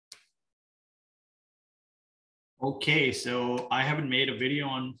Okay, so I haven't made a video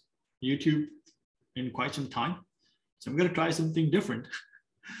on YouTube in quite some time. So I'm going to try something different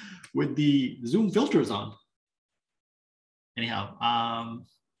with the Zoom filters on. Anyhow,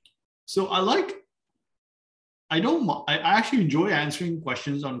 so I actually enjoy answering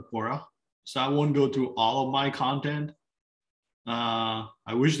questions on Quora. So I won't go through all of my content. I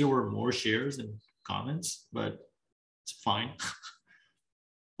wish there were more shares and comments, but it's fine.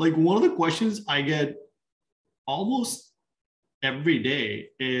 Like one of the questions I get almost every day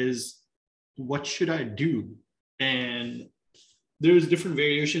is, what should I do? And there's different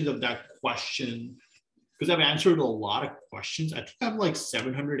variations of that question because I've answered a lot of questions. I think I have like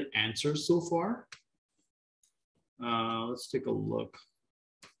 700 answers so far. Let's take a look.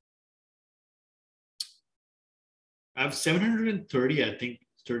 I have 730, I think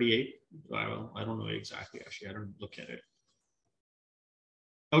 38. I don't know exactly, actually. I don't look at it.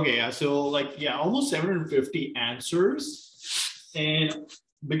 Okay, yeah, so almost 750 answers. And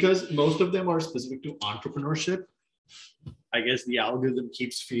because most of them are specific to entrepreneurship, I guess the algorithm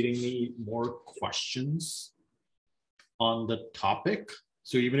keeps feeding me more questions on the topic.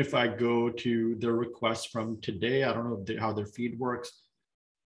 So even if I go to the request from today, I don't know how their feed works,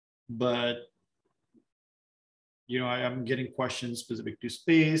 but I'm getting questions specific to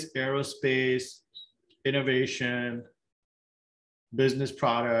space, aerospace, innovation, business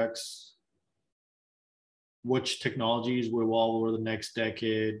products, which technologies will evolve over the next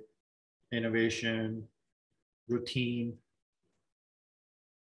decade, innovation, routine,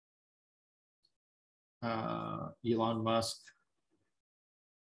 Elon Musk.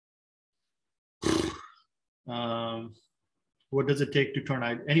 What does it take to turn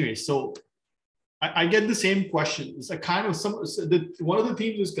out? Anyway, so I get the same question. It's a kind of one of the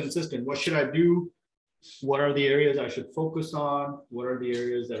themes is consistent. What should I do? What are the areas I should focus on? What are the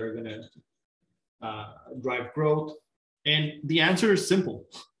areas that are going to drive growth? And the answer is simple.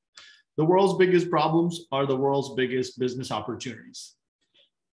 The world's biggest problems are the world's biggest business opportunities.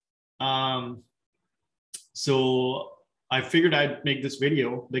 So I figured I'd make this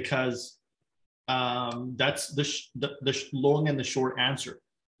video because that's the long and the short answer.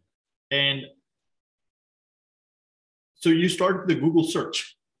 And so you start with the Google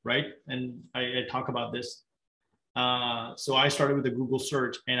search, right? And I talk about this. So I started with the Google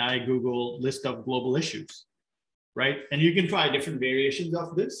search and I Google list of global issues, right? And you can try different variations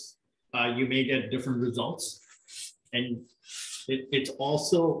of this. You may get different results. And it's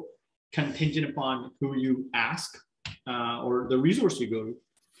also contingent upon who you ask or the resource you go to.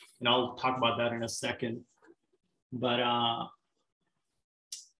 And I'll talk about that in a second. But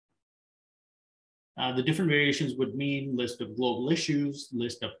the different variations would mean list of global issues,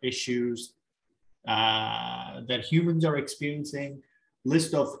 list of issues that humans are experiencing,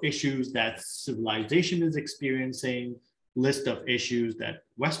 list of issues that civilization is experiencing, list of issues that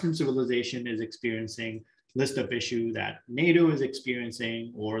Western civilization is experiencing, list of issues that NATO is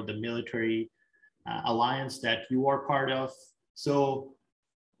experiencing, or the military alliance that you are part of. So,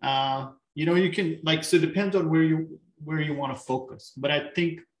 you can so it depends on where you want to focus. But I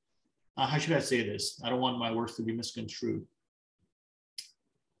think, how should I say this? I don't want my words to be misconstrued.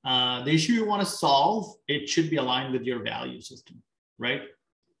 The issue you want to solve, it should be aligned with your value system, right?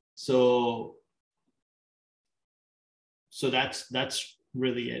 So that's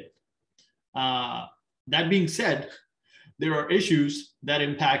really it. That being said, there are issues that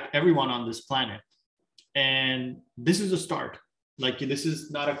impact everyone on this planet. And this is a start. This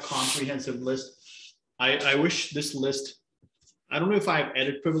is not a comprehensive list. I wish this list, I don't know if I have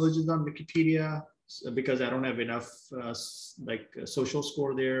edit privileges on Wikipedia because I don't have enough social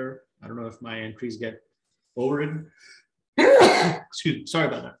score there. I don't know if my entries get overridden. Excuse me. Sorry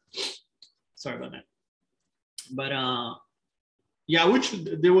about that. But I wish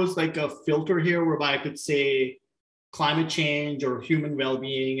there was a filter here whereby I could say climate change or human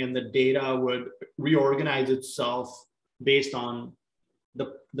well-being, and the data would reorganize itself based on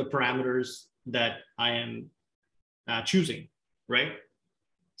the parameters that I am choosing, right?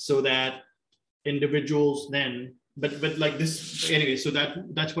 So that individuals then, but like this anyway. So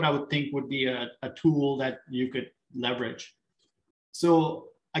that's what I would think would be a tool that you could leverage. So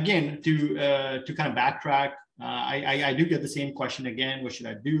again, to kind of backtrack, I do get the same question again. What should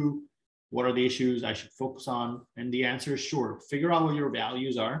I do? What are the issues I should focus on? And the answer is short. Figure out what your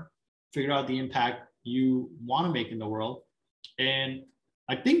values are. Figure out the impact you want to make in the world. And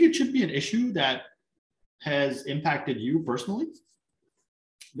I think it should be an issue that has impacted you personally.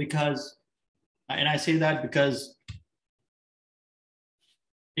 Because, and I say that because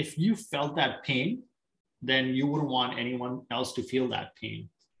if you felt that pain, then you wouldn't want anyone else to feel that pain.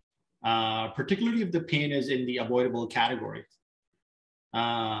 particularly if the pain is in the avoidable category.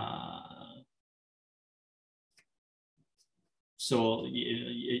 So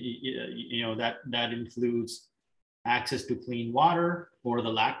you know that includes access to clean water or the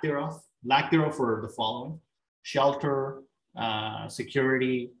lack thereof for the following: shelter,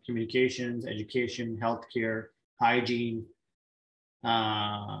 security, communications, education, healthcare, hygiene,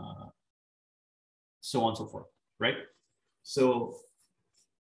 so on and so forth, right? So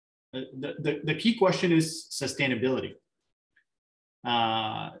the key question is sustainability.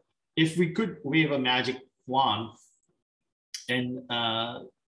 If we could wave a magic wand and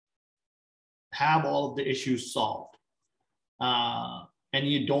have all of the issues solved, and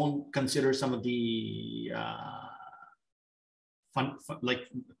you don't consider some of the like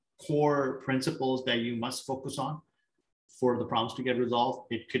core principles that you must focus on for the problems to get resolved,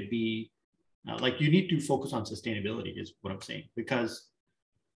 it could be like you need to focus on sustainability is what I'm saying, because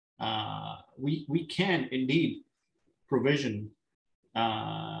we can indeed provision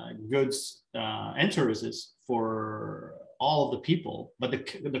goods and services for all of the people, but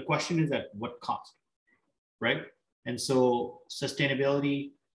the question is at what cost, right? And so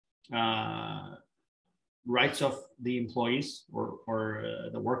sustainability, rights of the employees or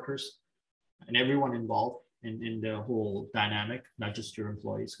the workers and everyone involved in the whole dynamic, not just your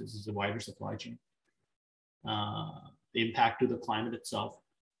employees, because it's a wider supply chain, the impact to the climate itself.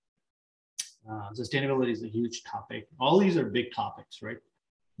 Sustainability is a huge topic. All these are big topics, right?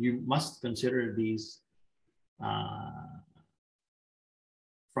 You must consider these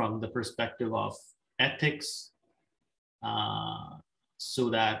from the perspective of ethics, so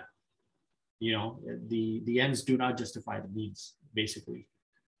that you know the ends do not justify the means, basically.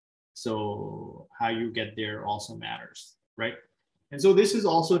 So how you get there also matters, right? And so this is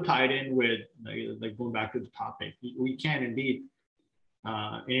also tied in with like going back to the topic. We can indeed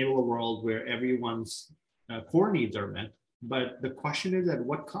enable a world where everyone's core needs are met, but the question is at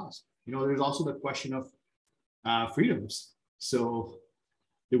what cost? You know, there's also the question of freedoms. So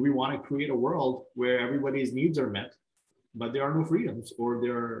do we want to create a world where everybody's needs are met, but there are no freedoms, or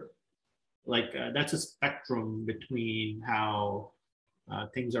there like that's a spectrum between how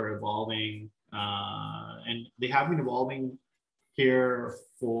things are evolving, and they have been evolving here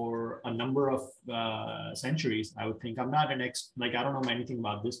for a number of centuries, I would think. I'm not an I don't know anything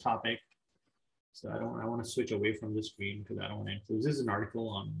about this topic, so I want to switch away from the screen because I don't want to influence. This is an article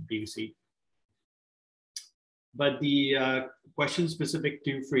on BBC. But the question specific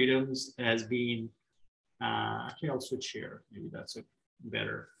to freedoms has been, actually I'll switch here. Maybe that's a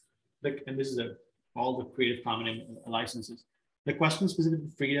better, and this is all the Creative Commons licenses. The question specific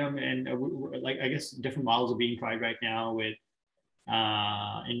to freedom, and like I guess different models are being tried right now with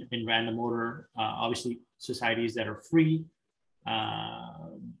in random order, obviously societies that are free,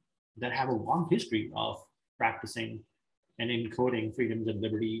 that have a long history of practicing and encoding freedoms and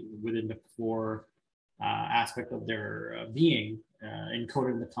liberty within the core aspect of their being,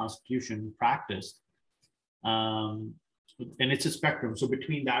 encoded in the Constitution, practiced. And it's a spectrum. So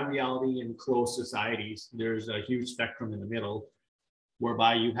between that reality and closed societies, there's a huge spectrum in the middle,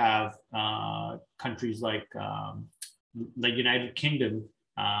 whereby you have countries like United Kingdom.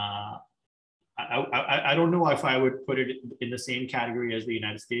 I don't know if I would put it in the same category as the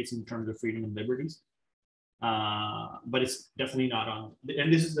United States in terms of freedom and liberties, but it's definitely not on.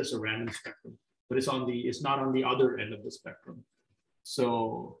 And this is just a random spectrum, but it's not on the other end of the spectrum.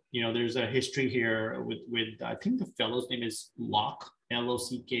 So you know, there's a history here with I think the fellow's name is Locke,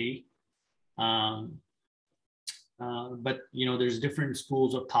 L-O-C-K. But you know, there's different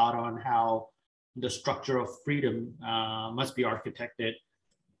schools of thought on how the structure of freedom must be architected,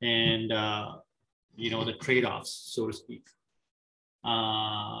 and you know, the trade-offs, so to speak.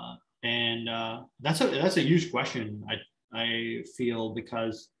 And that's a huge question, I feel,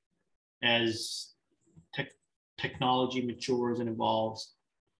 because as technology matures and evolves,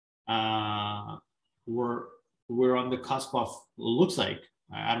 we're on the cusp of, looks like,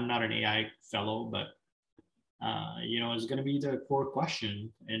 I'm not an AI fellow, but you know, it's going to be the core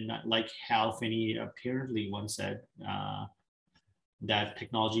question. And like Hal Finney apparently once said, that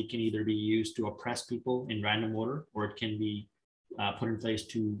technology can either be used to oppress people in random order, or it can be put in place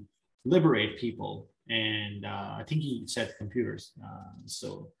to liberate people. And I think he said computers.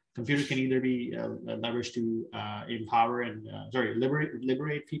 So computers can either be leveraged to empower and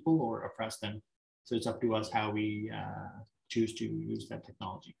liberate people or oppress them. So it's up to us how we choose to use that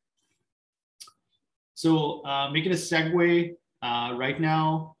technology. So making a segue, right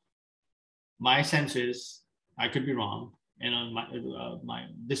now, my sense is, I could be wrong, and on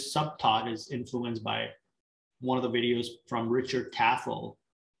this sub-thought is influenced by one of the videos from Richard Tafel,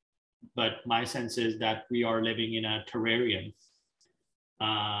 but my sense is that we are living in a terrarium.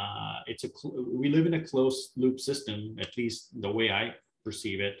 We live in a closed loop system, at least the way I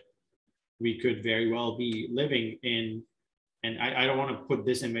perceive it. We could very well be living in, and I don't want to put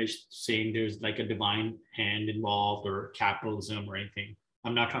this image saying there's like a divine hand involved or capitalism or anything.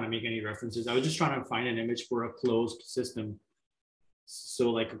 I'm not trying to make any references. I was just trying to find an image for a closed system.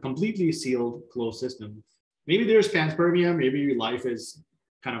 So like a completely sealed closed system. Maybe there's panspermia, maybe life is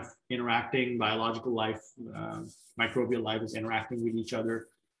kind of interacting, biological life, microbial life is interacting with each other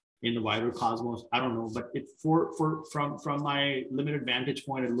in the wider cosmos. I don't know, but from my limited vantage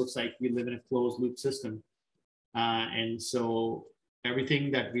point, it looks like we live in a closed loop system. And so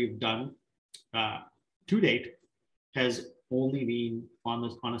everything that we've done to date has only been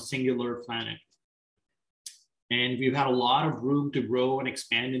on a singular planet. And we've had a lot of room to grow and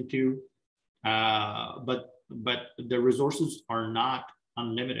expand into, but the resources are not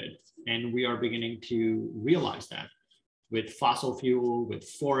unlimited. And we are beginning to realize that with fossil fuel, with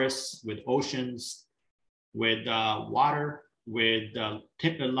forests, with oceans, with water, with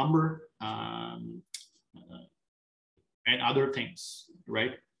lumber, and other things,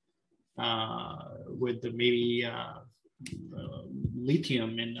 right? With maybe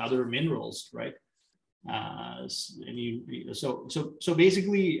lithium and other minerals, right? So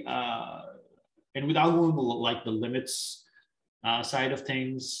basically, and without going to like the limits side of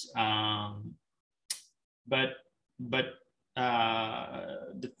things, but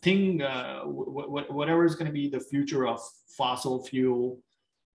the thing, whatever is going to be the future of fossil fuel,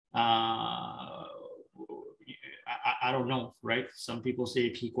 I don't know, right? Some people say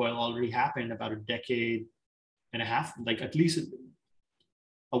peak oil already happened about a decade and a half, like at least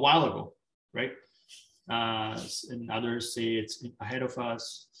a while ago, right? And others say it's ahead of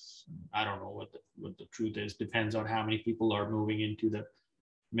us. I don't know what the truth is. Depends on how many people are moving into the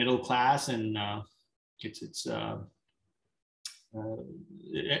middle class, and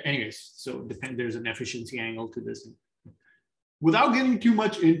anyways. So there's an efficiency angle to this. Without getting too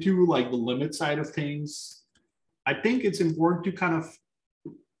much into like the limit side of things, I think it's important to kind of,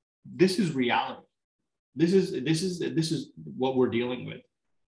 this is reality. This is what we're dealing with.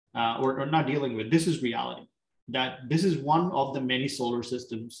 Or not dealing with, this is reality, that this is one of the many solar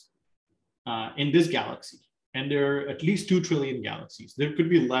systems in this galaxy. And there are at least 2 trillion galaxies. There could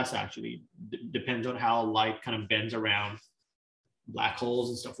be less, actually. Depends on how light kind of bends around black holes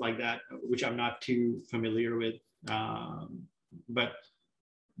and stuff like that, which I'm not too familiar with. But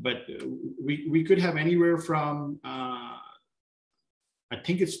we could have anywhere from, I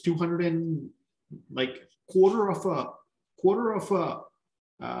think it's 200 and like quarter of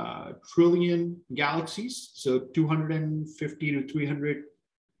a trillion galaxies, so 250 to 300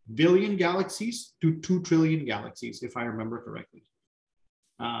 billion galaxies to 2 trillion galaxies, if I remember correctly.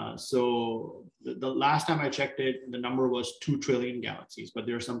 So the last time I checked it, the number was 2 trillion galaxies, but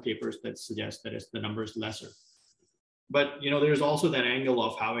there are some papers that suggest that the number is lesser. But there's also that angle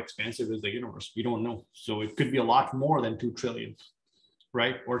of how expansive is the universe. We don't know. So it could be a lot more than 2 trillion,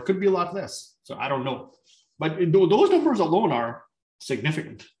 right? Or it could be a lot less. So I don't know. But those numbers alone are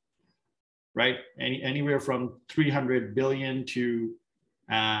significant, right? Anywhere from 300 billion to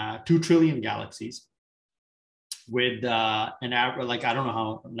 2 trillion galaxies, with an average, like I don't know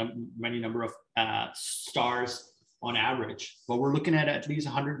how many number of stars on average, but we're looking at least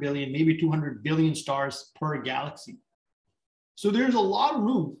 100 billion, maybe 200 billion stars per galaxy. So there's a lot of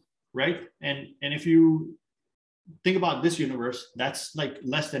room, right? And if you think about this universe, that's like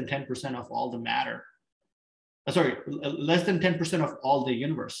less than 10% of all the matter. Less than 10% of all the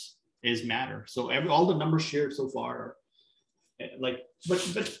universe is matter. So all the numbers shared so far,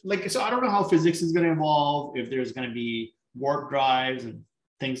 so I don't know how physics is going to evolve, if there's going to be warp drives and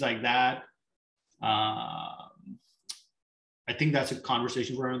things like that. I think that's a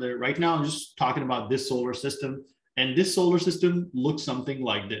conversation for another. Right now, I'm just talking about this solar system, and this solar system looks something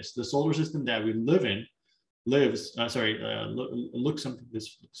like this. The solar system that we live in looks something.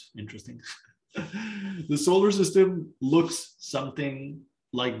 This looks interesting. The solar system looks something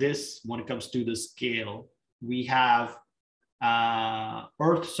like this when it comes to the scale. We have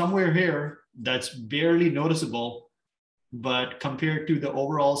Earth somewhere here that's barely noticeable, but compared to the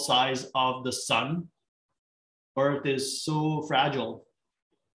overall size of the sun, Earth is so fragile.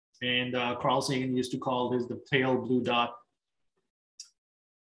 And Carl Sagan used to call this the pale blue dot,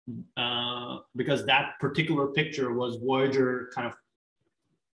 because that particular picture was Voyager kind of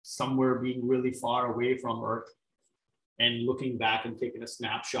somewhere being really far away from Earth and looking back and taking a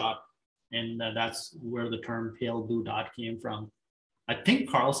snapshot. And that's where the term pale blue dot came from. I think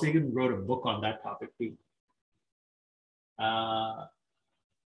Carl Sagan wrote a book on that topic too.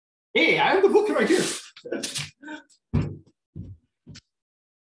 Hey, I have the book right here.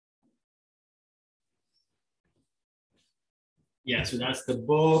 Yeah, so that's the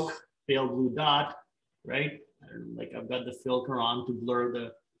book, Pale Blue Dot, right? Like I've got the filter on to blur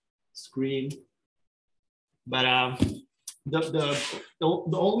the screen. But the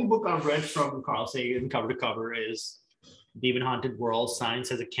only book I've read from Carl Sagan cover to cover is Demon Haunted World,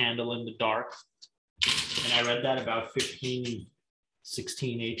 Science as a Candle in the Dark. And I read that about 15,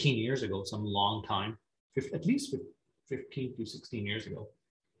 16, 18 years ago, some long time, at least 15 to 16 years ago.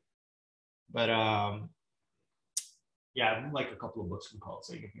 But yeah, like a couple of books from Carl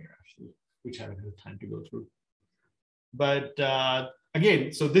Sagan here, actually, which I haven't had time to go through. But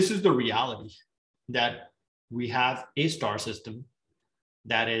again, so this is the reality that we have a star system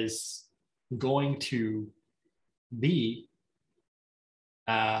that is going to be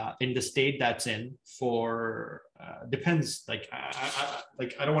in the state that's in for depends. Like I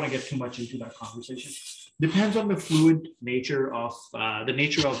don't want to get too much into that conversation. Depends on the fluid nature of the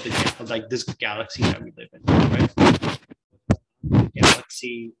nature of the like this galaxy that we live in, right?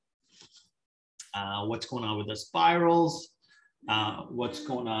 Galaxy. What's going on with the spirals? What's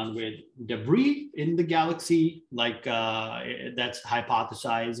going on with debris in the galaxy, like that's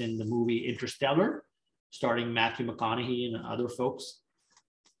hypothesized in the movie Interstellar, starring Matthew McConaughey and other folks.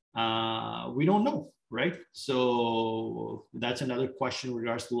 We don't know, right? So that's another question in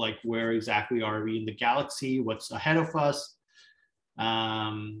regards to like where exactly are we in the galaxy, what's ahead of us,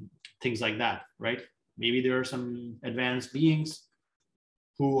 things like that, right? Maybe there are some advanced beings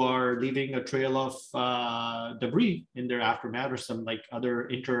who are leaving a trail of debris in their aftermath, or some like other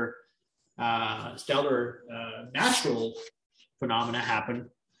interstellar natural phenomena happen.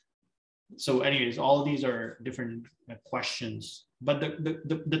 So anyways, all of these are different questions, but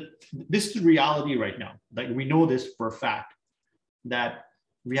this is reality right now. Like we know this for a fact, that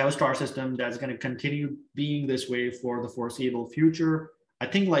we have a star system that's going to continue being this way for the foreseeable future. I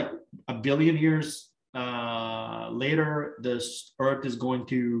think like a billion years later, this Earth is going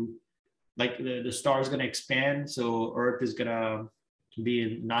to, like the star is going to expand, so Earth is going to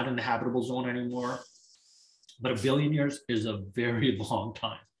be not in the habitable zone anymore. But a billion years is a very long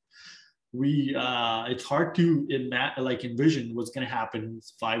time. It's hard to envision what's going to happen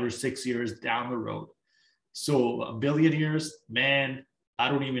 5 or 6 years down the road. So a billion years, man, I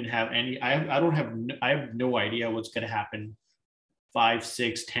don't even have any. I have no idea what's going to happen 5,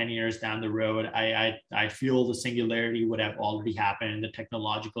 6, 10 years down the road. I feel the singularity would have already happened, the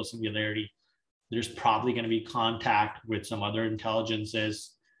technological singularity. There's probably going to be contact with some other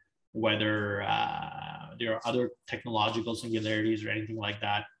intelligences, whether there are other technological singularities or anything like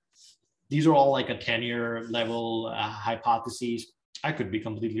that. These are all like a 10-year level hypotheses. I could be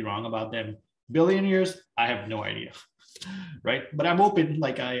completely wrong about them. Billion years, I have no idea, right? But I'm open.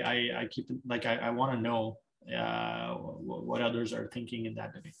 Like I keep like I want to know what others are thinking in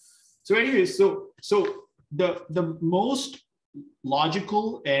that debate. So anyways, so the most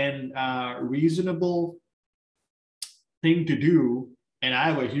logical and reasonable thing to do, and I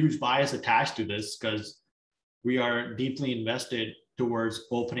have a huge bias attached to this because we are deeply invested towards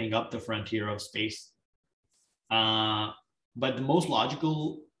opening up the frontier of space. But the most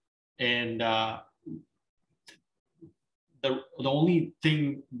logical and the only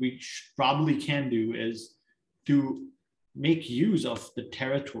thing we probably can do is to make use of the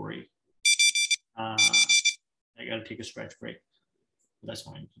territory. I got to take a stretch break. That's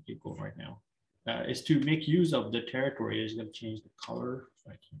fine. Keep going right now. Is to make use of the territory. Is going to change the color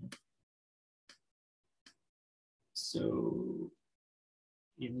if I can. So,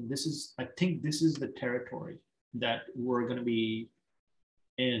 this is. I think this is the territory that we're going to be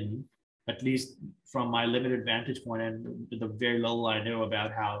in, at least from my limited vantage point and the very little I know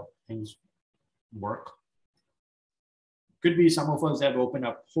about how things work. Could be some of us have opened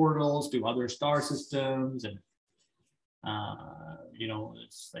up portals to other star systems, and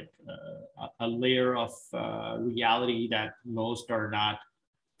it's like a layer of reality that most are not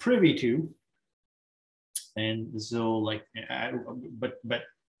privy to. And so, like, I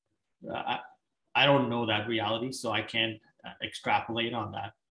don't know that reality, so I can't extrapolate on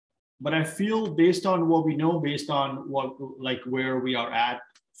that. But I feel based on what we know, based on what like where we are at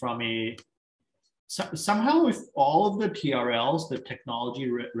from a somehow, if all of the TRLs, the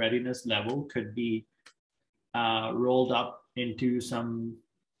technology readiness level, could be rolled up into some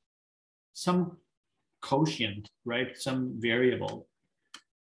quotient, right? Some variable,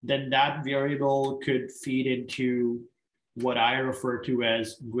 then that variable could feed into what I refer to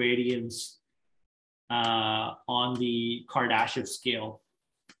as gradients on the Kardashev scale.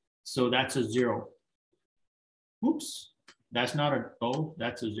 So that's a 0. Oops. That's not a O,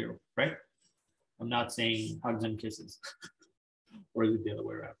 that's a 0, right? I'm not saying hugs and kisses, or is it the other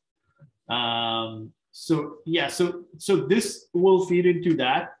way around? So yeah, so this will feed into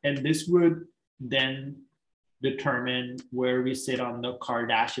that, and this would then determine where we sit on the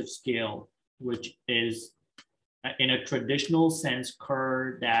Kardashev scale, which is in a traditional sense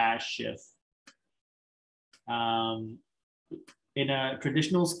Kardashev. In a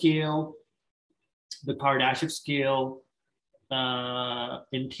traditional scale, the Kardashev scale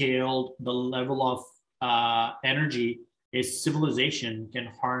entailed the level of energy a civilization can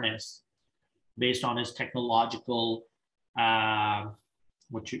harness based on its technological,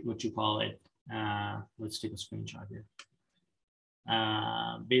 what you call it. Let's take a screenshot here.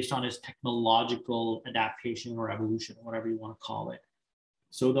 Based on its technological adaptation or evolution, whatever you want to call it.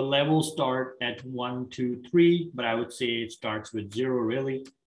 So the levels start at 1, 2, 3, but I would say it starts with 0 really,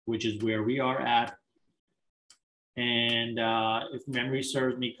 which is where we are at. And if memory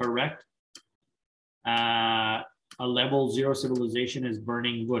serves me correct, a level 0 civilization is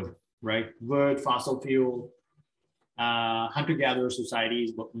burning wood, right? Wood, fossil fuel, hunter-gatherer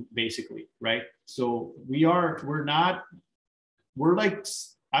societies, but basically, right? So we're like,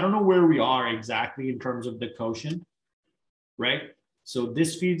 I don't know where we are exactly in terms of the quotient, right? So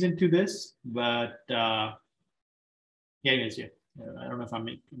this feeds into this, but yeah, guys, yeah. I don't know if I'm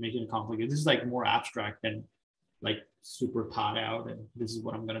making it complicated. This is like more abstract than like super thought out, and this is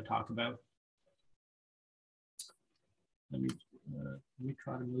what I'm going to talk about. Let me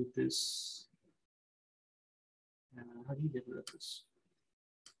try to move this. How do you get rid of this?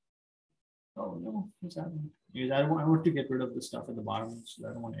 Oh no, what's happening? Anyways, I want to get rid of the stuff at the bottom, so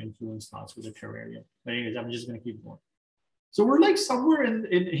I don't want to influence thoughts with the terrarium. But anyways, I'm just going to keep going. So we're like somewhere in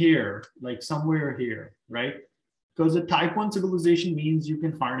here, like somewhere here, right? Because a type 1 civilization means you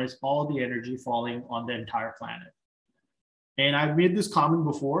can harness all the energy falling on the entire planet. And I've made this comment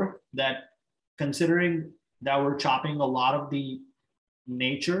before that considering that we're chopping a lot of the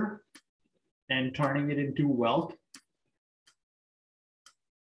nature and turning it into wealth,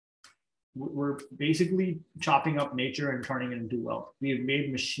 we're basically chopping up nature and turning it into wealth. We have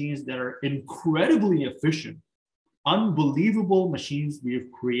made machines that are incredibly efficient, unbelievable machines we have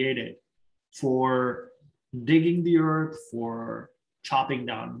created for digging the earth, for chopping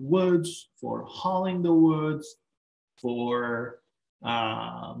down woods, for hauling the woods, for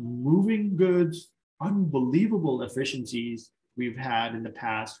moving goods, unbelievable efficiencies we've had in the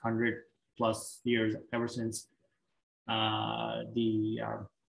past 100+ years, ever since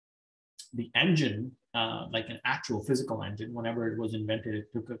the engine, like an actual physical engine, whenever it was invented, it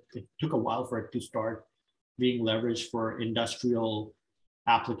took a while for it to start being leveraged for industrial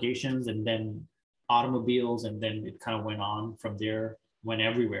applications, and then automobiles, and then it kind of went on from there, went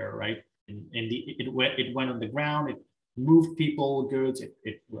everywhere, right? It went on the ground, it moved people, goods.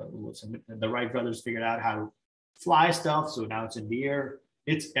 The Wright brothers figured out how to fly stuff, so now it's in the air.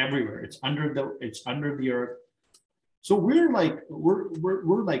 It's everywhere. It's under the earth. So we've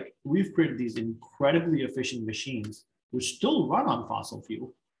created these incredibly efficient machines which still run on fossil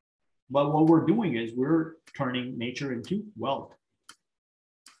fuel. But what we're doing is we're turning nature into wealth.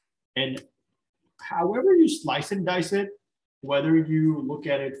 And however you slice and dice it, whether you look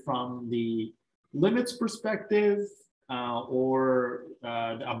at it from the limits perspective or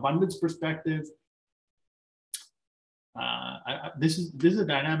the abundance perspective, this is a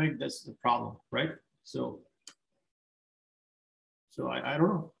dynamic that's the problem, right? So I don't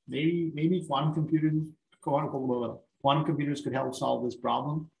know. Maybe quantum computers could help solve this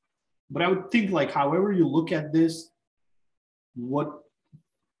problem. But I would think, like, however you look at this,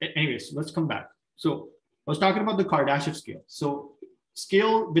 anyways, let's come back. So I was talking about the Kardashev scale. So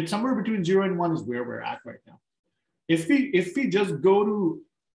scale, but somewhere between 0 and 1 is where we're at right now. If we just go to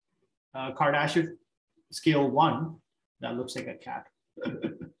Kardashev scale 1, that looks like a cat.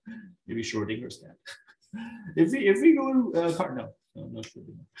 Maybe Schrodinger's cat. If we go to no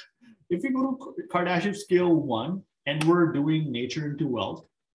Schrodinger. If we go to Kardashev scale 1 and we're doing nature into wealth,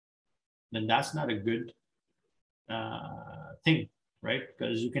 then that's not a good thing, right?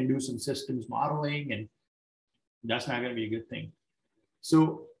 Because you can do some systems modeling, and that's not going to be a good thing.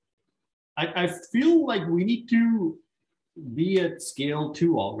 So I feel like we need to be at scale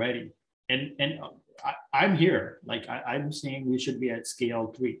 2 already, and I'm here. Like I'm saying, we should be at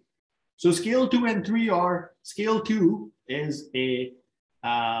scale 3. So scale 2 and 3 are, scale 2 is the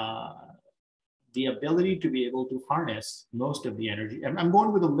ability to be able to harness most of the energy. I'm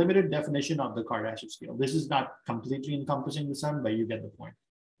going with a limited definition of the Kardashev scale. This is not completely encompassing the sun, but you get the point.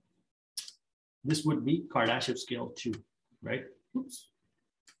 This would be Kardashev scale 2, right? Oops.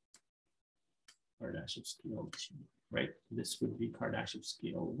 Kardashev scale 2. right? This would be Kardashev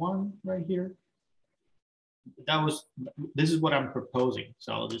scale 1 right here. This is what I'm proposing.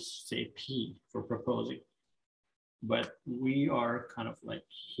 So I'll just say P for proposing. But we are kind of like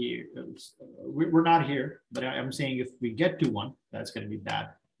here. We're not here, but I'm saying if we get to 1, that's going to be bad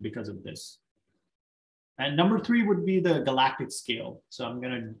because of this. And number 3 would be the galactic scale. So I'm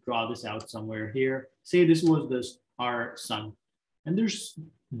going to draw this out somewhere here. Say this was our sun. And there's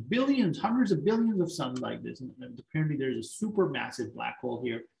billions, hundreds of billions of suns like this. And apparently there's a super massive black hole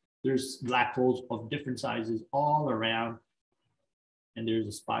here. There's black holes of different sizes all around. And there's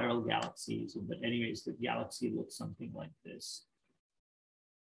a spiral galaxy. So, but anyways, the galaxy looks something like this.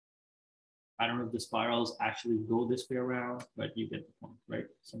 I don't know if the spirals actually go this way around, but you get the point, right?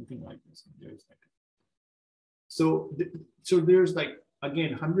 Something like this. And there's like, so there's like,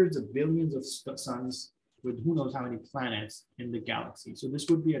 again, hundreds of billions of suns with who knows how many planets in the galaxy. So this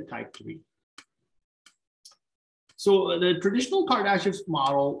would be a type 3. So the traditional Kardashev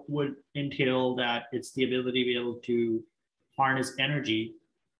model would entail that it's the ability to be able to harness energy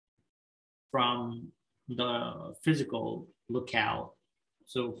from the physical locale.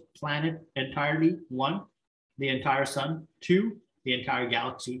 So planet entirely, 1, the entire sun, 2, the entire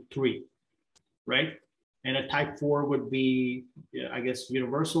galaxy, 3, right? And a type 4 would be, I guess,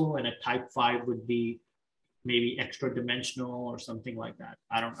 universal, and a type 5 would be maybe extra dimensional or something like that.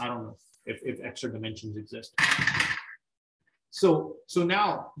 I don't know if extra dimensions exist. So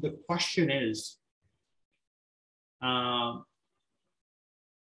now the question is,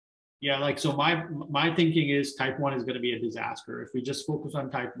 yeah, like, so my thinking is type 1 is going to be a disaster if we just focus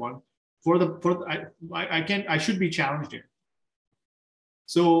on type 1. I should be challenged here.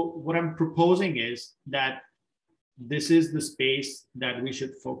 So what I'm proposing is that this is the space that we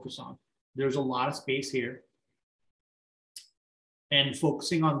should focus on. There's a lot of space here. And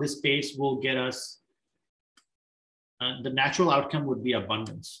focusing on this space will get us, the natural outcome would be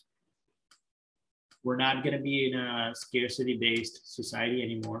abundance. We're not going to be in a scarcity-based society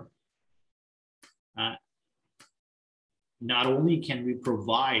anymore. Not only can we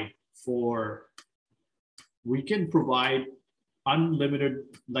provide we can provide unlimited,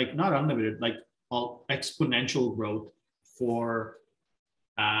 like not unlimited, like all exponential growth for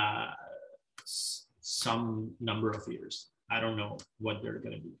some number of years. I don't know what they're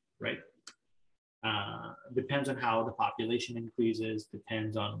going to be, right? Depends on how the population increases,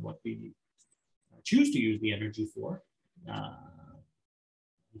 depends on what we choose to use the energy for,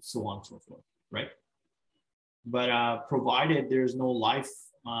 and so on and so forth, right? But provided there's no life,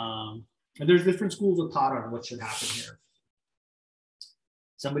 and there's different schools of thought on what should happen here.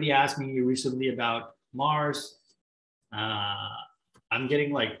 Somebody asked me recently about Mars. I'm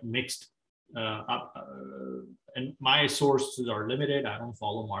getting like mixed and my sources are limited. I don't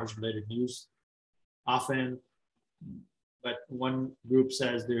follow Mars-related news often. But one group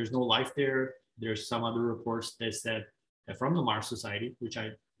says there's no life there. There's some other reports that said that from the Mars Society, which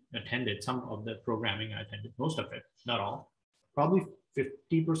I attended, some of the programming I attended, most of it, not all, probably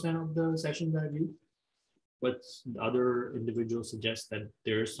 50% of the sessions I viewed. But other individuals suggest that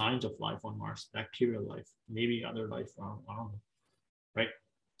there are signs of life on Mars, bacterial life, maybe other life, I don't know, right?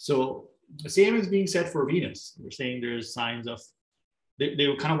 So the same is being said for Venus. We're saying there's signs of, they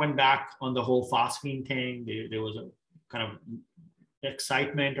kind of went back on the whole phosphine thing. There was a kind of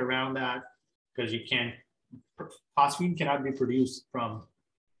excitement around that because phosphine cannot be produced from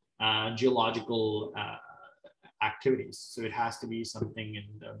geological activities. So it has to be something in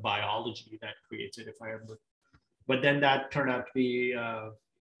the biology that creates it, if I remember. But then that turned out to be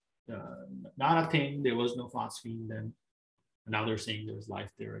not a thing. There was no phosphine then. And now they're saying there's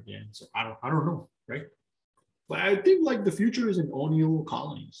life there again. So I don't know, right? But I think like the future is in O'Neill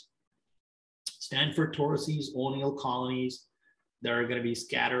colonies. Stanford Torreses, O'Neill colonies that are going to be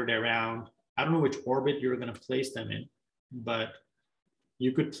scattered around. I don't know which orbit you're going to place them in, but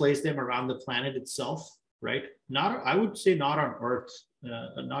you could place them around the planet itself, right? I would say not on Earth,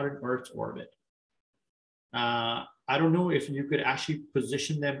 not in Earth's orbit. I don't know if you could actually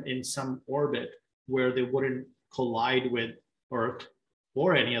position them in some orbit where they wouldn't collide with Earth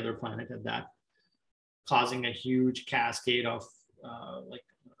or any other planet at that, causing a huge cascade of like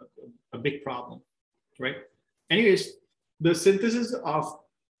a big problem, right? Anyways, the synthesis of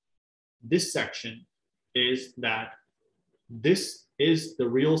this section is that this is the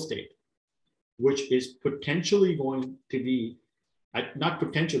real estate, which is potentially going to be, not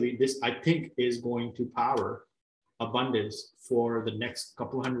potentially, this I think is going to power abundance for the next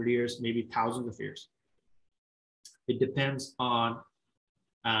couple hundred years, maybe thousands of years. It depends on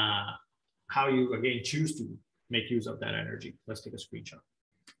how you, again, choose to make use of that energy. Let's take a screenshot.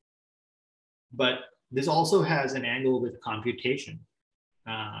 But this also has an angle with computation,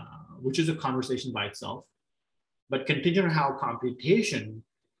 which is a conversation by itself. But contingent on how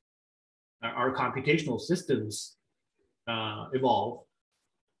our computational systems evolve,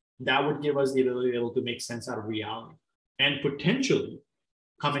 that would give us the ability to be able to make sense out of reality and potentially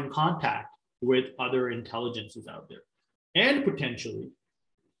come in contact with other intelligences out there, and potentially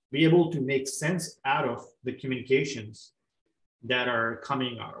be able to make sense out of the communications that are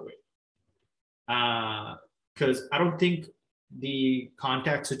coming our way. Because I don't think the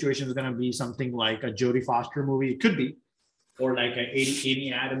contact situation is going to be something like a Jodie Foster movie. It could be, or like an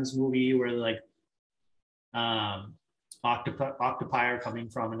Amy Adams movie where like octopi are coming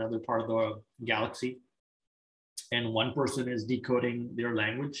from another part of the galaxy and one person is decoding their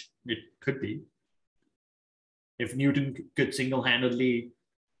language. It could be. If Newton could single-handedly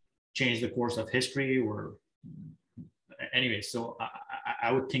change the course of history, or anyway, so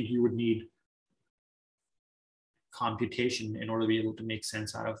I would think you would need computation in order to be able to make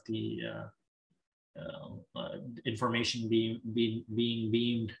sense out of the information being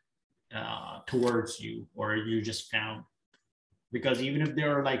beamed towards you, or you just found. Because even if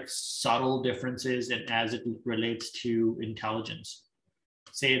there are like subtle differences and as it relates to intelligence,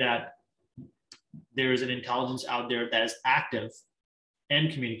 say that there is an intelligence out there that is active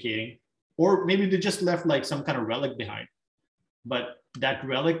and communicating, or maybe they just left like some kind of relic behind, but that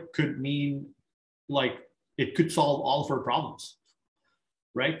relic could mean like it could solve all of our problems,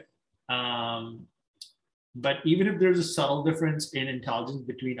 right? But even if there's a subtle difference in intelligence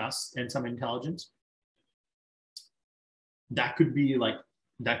between us and some intelligence, that could be like,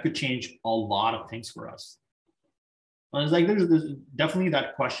 that could change a lot of things for us. And it's like, there's definitely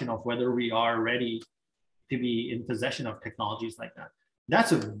that question of whether we are ready to be in possession of technologies like that. That's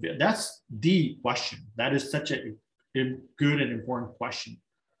the question. That is such a good and important question,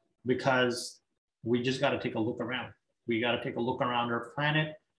 because we just got to take a look around. We got to take a look around our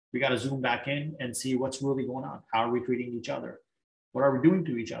planet. We got to zoom back in and see what's really going on. How are we treating each other? What are we doing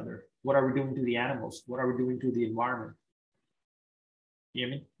to each other? What are we doing to the animals? What are we doing to the environment? You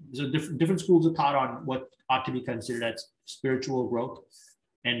know what I mean? So different schools of thought on what ought to be considered as spiritual growth.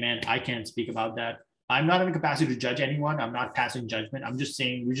 And man, I can't speak about that. I'm not in a capacity to judge anyone. I'm not passing judgment. I'm just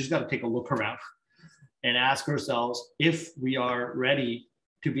saying we just got to take a look around and ask ourselves if we are ready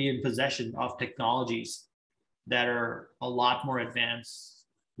to be in possession of technologies that are a lot more advanced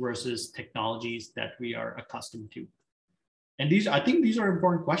versus technologies that we are accustomed to. And I think these are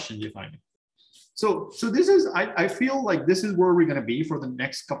important questions, if I may. So this is, I feel like this is where we're going to be for the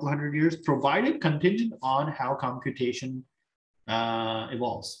next couple of hundred years, provided contingent on how computation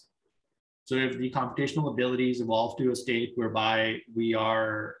evolves. So if the computational abilities evolve to a state whereby we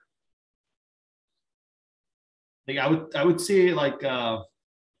are, like I would say like, I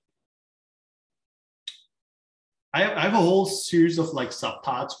have a whole series of like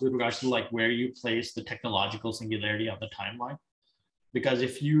sub-thoughts with regards to like where you place the technological singularity on the timeline. Because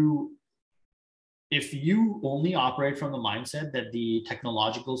if you only operate from the mindset that the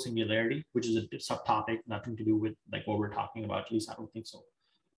technological singularity, which is a subtopic, nothing to do with like what we're talking about, at least I don't think so.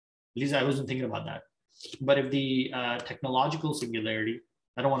 At least I wasn't thinking about that. But if the technological singularity,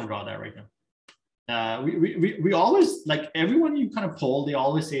 I don't want to draw that right now. We always, like everyone you kind of poll, they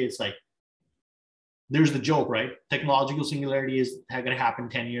always say it's like, there's the joke, right? Technological singularity is going to happen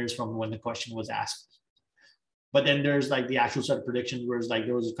 10 years from when the question was asked. But then there's like the actual set of predictions where it's like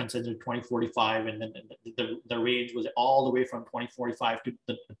there was a consensus of 2045, and then the range was all the way from 2045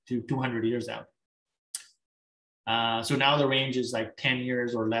 to 200 years out. So now the range is like 10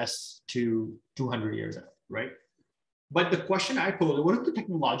 years or less to 200 years out, right? But the question I pose, what is the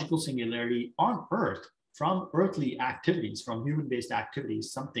technological singularity on Earth from earthly activities, from human-based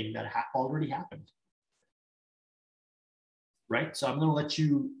activities, something that already happened? Right? So I'm going to let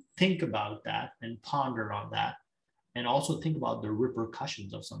you think about that and ponder on that, and also think about the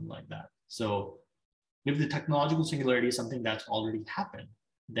repercussions of something like that. So if the technological singularity is something that's already happened,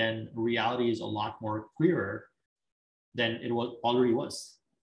 then reality is a lot more clearer than it already was.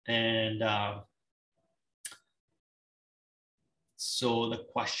 And so the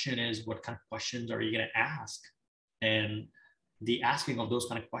question is, what kind of questions are you going to ask? And the asking of those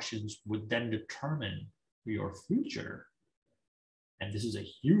kind of questions would then determine your future. And this is a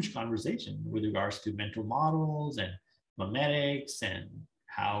huge conversation with regards to mental models and memetics and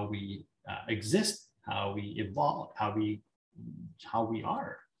how we exist, how we evolve, how we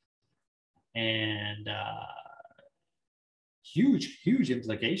are. And huge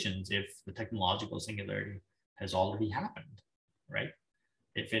implications if the technological singularity has already happened, right?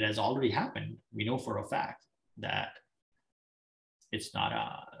 If it has already happened, we know for a fact that it's not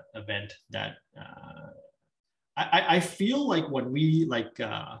a event that I feel like when we like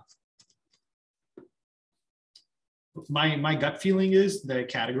my gut feeling is the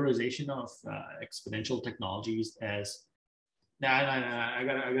categorization of exponential technologies as I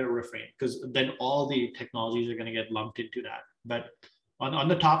gotta refrain, because then all the technologies are gonna get lumped into that. But on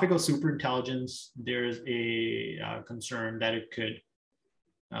the topic of superintelligence, there's a concern that it could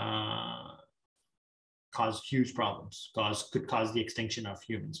cause huge problems, could cause the extinction of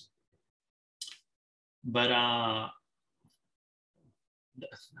humans. But I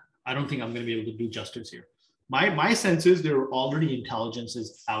don't think I'm going to be able to do justice here. My sense is there are already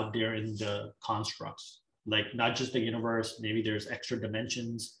intelligences out there in the constructs, like not just the universe. Maybe there's extra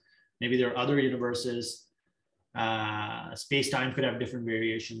dimensions. Maybe there are other universes. Space-time could have different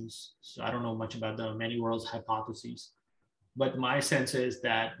variations. So I don't know much about the many worlds hypotheses. But my sense is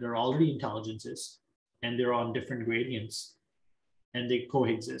that there are already intelligences and they're on different gradients and they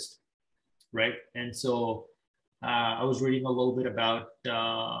coexist, right? And so I was reading a little bit about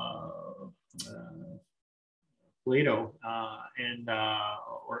Plato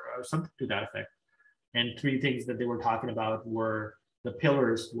or something to that effect. And three things that they were talking about were the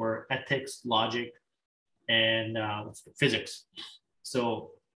pillars were ethics, logic, and physics.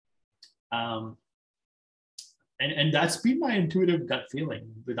 So, and that's been my intuitive gut feeling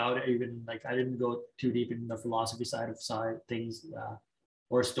without even like, I didn't go too deep in the philosophy side of things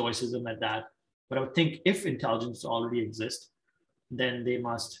or stoicism at that. But I would think if intelligence already exists, then they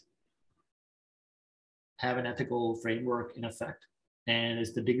must have an ethical framework in effect. And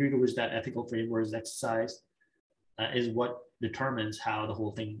it's the degree to which that ethical framework is exercised is what determines how the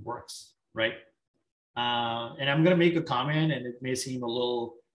whole thing works, right? And I'm going to make a comment, and it may seem a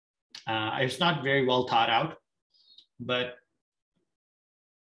little, it's not very well thought out, but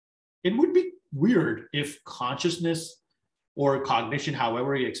it would be weird if consciousness or cognition,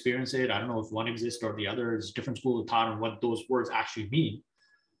 however you experience it, I don't know if one exists or the other, it's a different school of thought on what those words actually mean.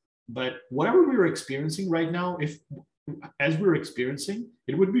 But whatever we're experiencing right now, as we're experiencing,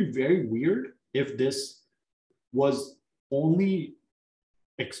 it would be very weird if this was only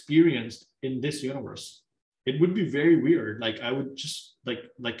experienced in this universe. It would be very weird. Like I would just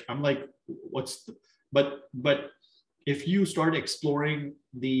like I'm like, what's the, but if you start exploring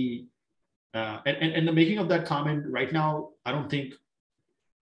the and the making of that comment right now, I don't think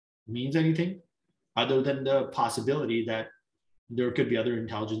means anything other than the possibility that there could be other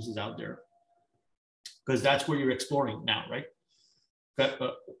intelligences out there, because that's where you're exploring now, right?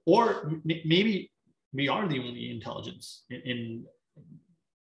 Or maybe we are the only intelligence in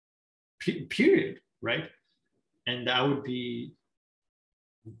period, right? And that would be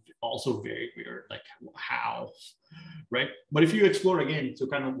also very weird, like how, right? But if you explore again, so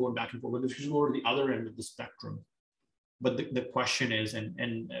kind of going back and forth, but if you explore the other end of the spectrum, but the question is,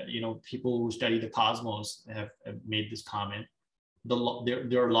 and you know, people who study the cosmos have made this comment,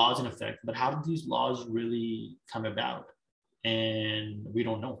 there are laws in effect, but how do these laws really come about? And we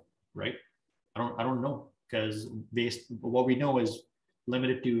don't know, right? I don't know, because what we know is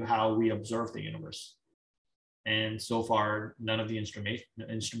limited to how we observe the universe. And so far, none of the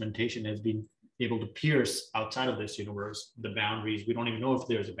instrumentation has been able to pierce outside of this universe, the boundaries. We don't even know if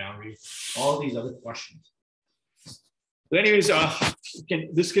there's a boundary. All these other questions. But anyways,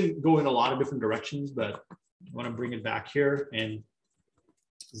 this can go in a lot of different directions, but I want to bring it back here, and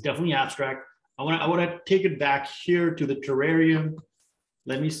it's definitely abstract. I want to take it back here to the terrarium.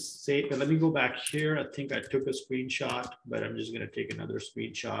 Let me go back here. I think I took a screenshot, but I'm just going to take another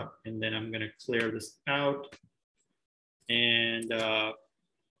screenshot, and then I'm going to clear this out. And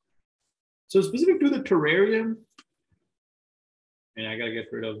so specific to the terrarium, and I got to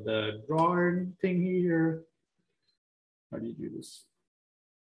get rid of the drawing thing here. How do you do this?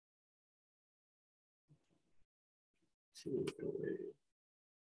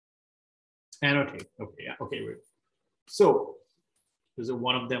 Annotate. Okay, yeah, okay, wait. So, because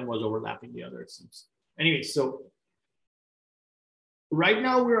one of them was overlapping the other, it seems. Anyway, so right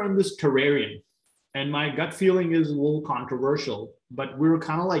now we're on this terrarium, and my gut feeling is a little controversial, but we're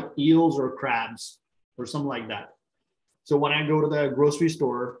kind of like eels or crabs or something like that. So when I go to the grocery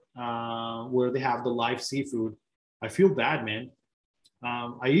store where they have the live seafood, I feel bad, man.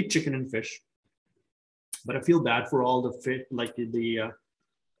 I eat chicken and fish, but I feel bad for all the fish, like the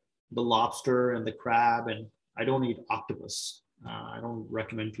lobster and the crab, and I don't eat octopus. I don't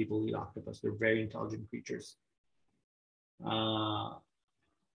recommend people eat octopus. They're very intelligent creatures.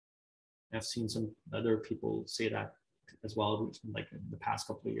 I've seen some other people say that as well, like in the past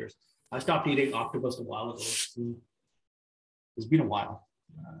couple of years. I stopped eating octopus a while ago. It's been a while.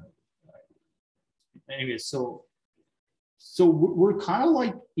 Anyways, so So we're kind of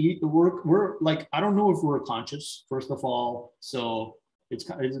like we're like, I don't know if we're conscious, first of all. So it's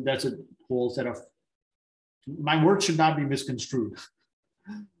that's a whole set of, my words should not be misconstrued.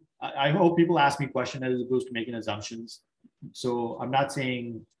 I hope people ask me questions as opposed to making assumptions. So I'm not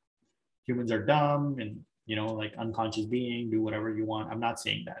saying humans are dumb and, you know, like unconscious being, do whatever you want. I'm not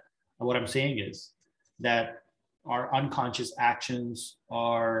saying that. What I'm saying is that our unconscious actions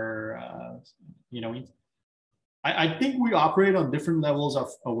are, you know, I think we operate on different levels of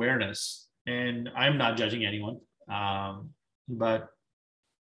awareness, and I'm not judging anyone, but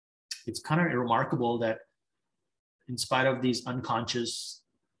it's kind of remarkable that in spite of these unconscious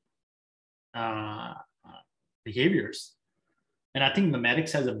uh, behaviors, and I think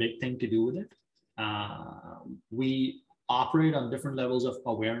memetics has a big thing to do with it. We operate on different levels of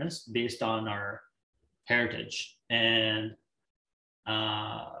awareness based on our heritage, and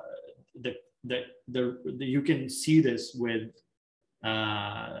you can see this with the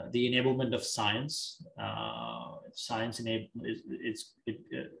enablement of science.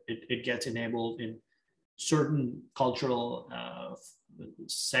 It gets enabled in certain cultural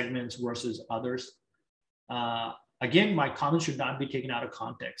segments versus others. Again, my comments should not be taken out of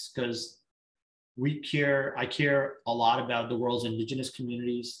context, because I care a lot about the world's indigenous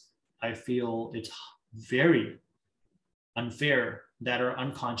communities. I feel it's very unfair that our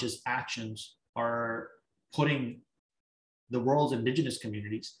unconscious actions are putting the world's indigenous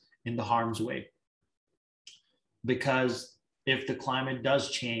communities in the harm's way. Because if the climate does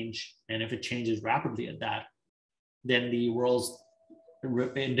change, and if it changes rapidly at that, then the world's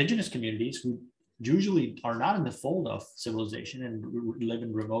indigenous communities, who usually are not in the fold of civilization and live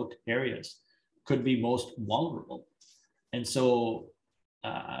in remote areas, could be most vulnerable. And so,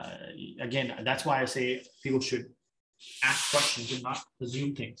 again, that's why I say people should ask questions and not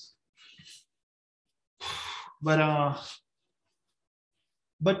assume things. But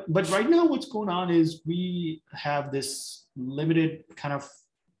right now, what's going on is we have this limited kind of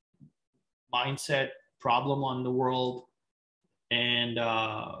mindset problem on the world, and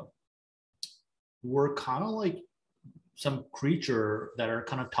we're kind of like some creature that are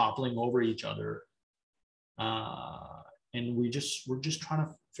kind of toppling over each other, and we're just trying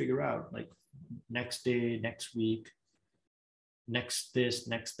to figure out, like, next day, next week, next this,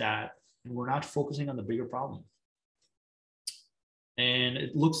 next that, and we're not focusing on the bigger problem. And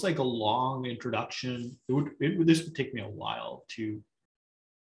it looks like a long introduction. This would take me a while to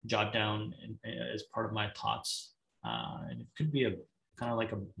jot down as part of my thoughts, and it could be a kind of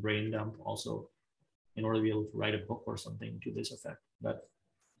like a brain dump also, in order to be able to write a book or something to this effect. But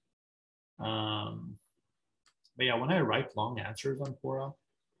yeah, when I write long answers on Quora,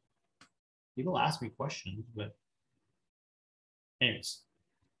 people ask me questions. But anyways,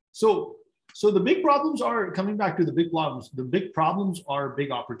 so the big problems are, coming back to the big problems. The big problems are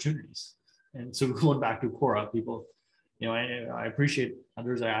big opportunities. And so going back to Quora, people, you know, I appreciate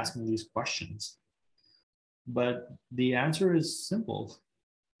others are asking these questions, but the answer is simple.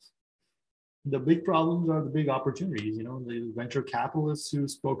 The big problems are the big opportunities. You know, the venture capitalists who've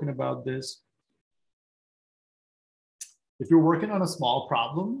spoken about this. If you're working on a small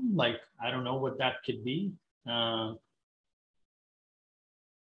problem, like, I don't know what that could be,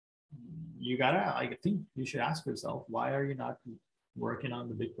 you gotta, I think you should ask yourself, why are you not working on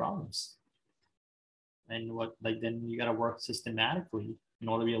the big problems? And then you gotta work systematically in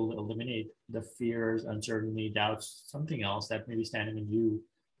order to be able to eliminate the fears, uncertainty, doubts, something else that may be standing in you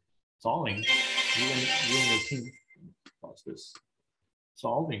solving, you and your team,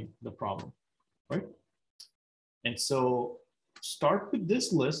 solving the problem, right? And so start with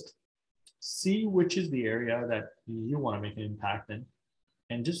this list, see which is the area that you want to make an impact in,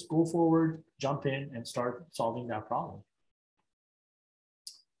 and just go forward, jump in, and start solving that problem.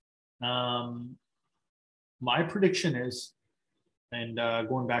 My prediction is, and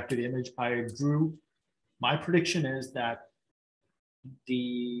going back to the image I drew, my prediction is that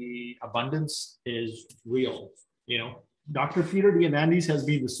the abundance is real. You know, Dr. Peter Diamandis has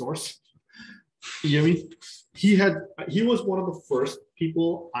been the source. You know what I mean? He was one of the first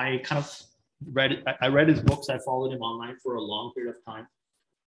people I kind of read. I read his books. I followed him online for a long period of time.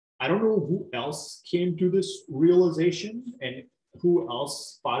 I don't know who else came to this realization and who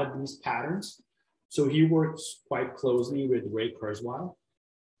else spotted these patterns. So he works quite closely with Ray Kurzweil,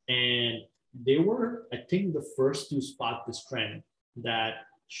 and they were, I think, the first to spot this trend that,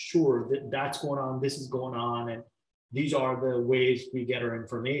 sure, that's going on, this is going on, and these are the ways we get our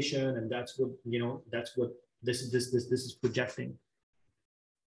information, and that's what, you know, that's what this is projecting.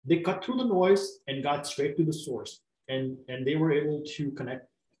 They cut through the noise and got straight to the source, and they were able to connect,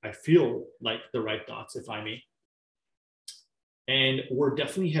 I feel like, the right dots, if I may. And we're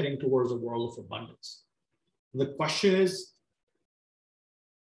definitely heading towards a world of abundance. The question is,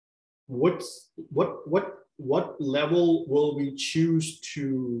 what level will we choose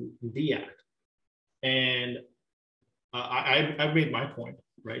to be at? And I've made my point,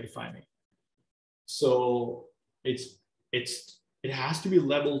 right? If I may. So it has to be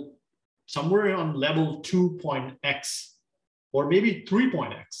level somewhere on level 2.x or maybe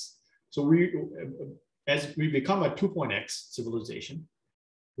 3.x. So as we become a 2.x civilization,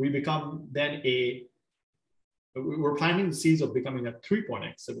 we become then we're planting the seeds of becoming a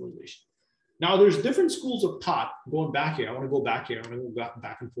 3.x civilization. Now, there's different schools of thought going back here. I want to go back here. I want to go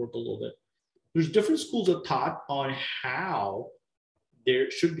back and forth a little bit. There's different schools of thought on how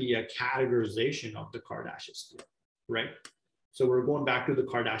there should be a categorization of the Kardashev scale, right? So we're going back to the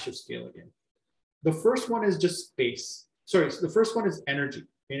Kardashev scale again. The first one is just space. Sorry, so the first one is energy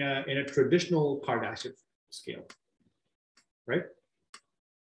in a traditional Kardashev scale, right?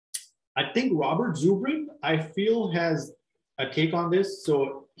 I think Robert Zubrin, I feel, has a take on this.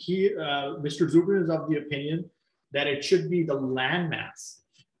 So Mr. Zubrin is of the opinion that it should be the landmass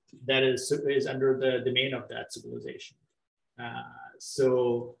that is under the domain of that civilization. I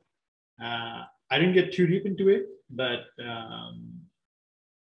didn't get too deep into it, but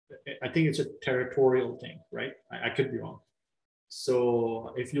I think it's a territorial thing, right? I could be wrong.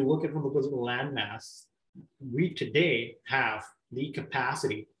 So if you look at from the physical landmass, we today have the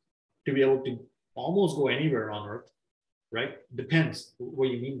capacity to be able to almost go anywhere on Earth, right? Depends what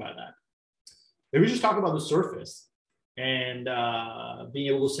you mean by that. If we just talk about the surface and being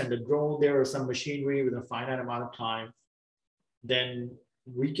able to send a drone there or some machinery within a finite amount of time, then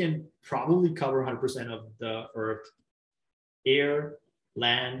we can probably cover 100% of the Earth, air,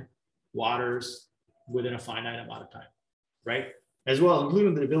 land, waters within a finite amount of time, right? As well,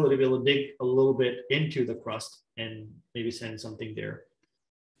 including the ability to be able to dig a little bit into the crust and maybe send something there.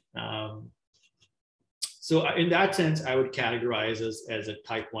 So in that sense, I would categorize us as a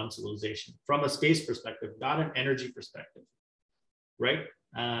type 1 civilization from a space perspective, not an energy perspective, right?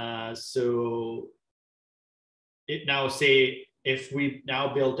 So it now say, if we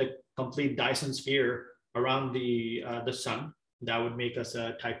now built a complete Dyson sphere around the sun, that would make us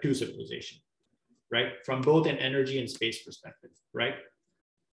a type 2 civilization, right? From both an energy and space perspective, right?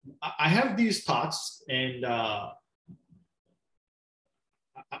 I have these thoughts, and I'm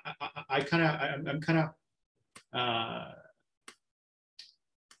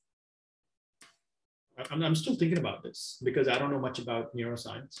still thinking about this because I don't know much about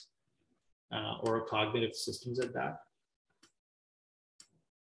neuroscience or cognitive systems at that.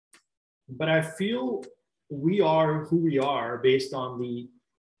 But I feel we are who we are based on the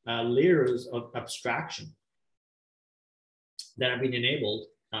layers of abstraction that have been enabled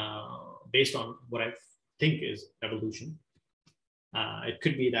based on what I think is evolution. It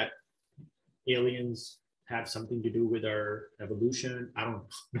could be that aliens have something to do with our evolution. I don't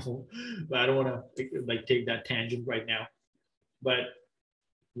know, but I don't want to take that tangent right now. But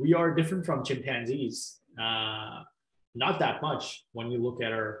we are different from chimpanzees, not that much when you look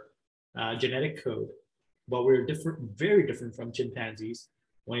at our genetic code, but we're different, very different from chimpanzees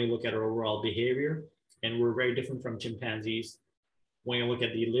when you look at our overall behavior, and we're very different from chimpanzees when you look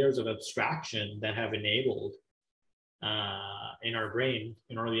at the layers of abstraction that have enabled in our brain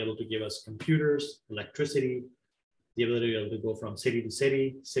in order to be able to give us computers, electricity, the ability to be able to go from city to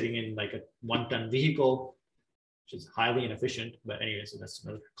city, sitting in like a 1-ton vehicle, which is highly inefficient. But anyway, so that's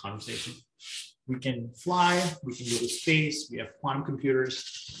another conversation. We can fly, we can go to space, we have quantum computers.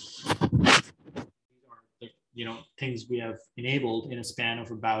 These are the, things we have enabled in a span of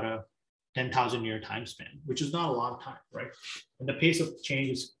about a 10,000 year time span, which is not a lot of time, right? And the pace of change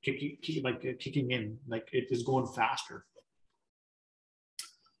is kicking in, like it is going faster.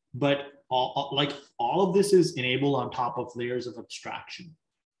 But all of this is enabled on top of layers of abstraction.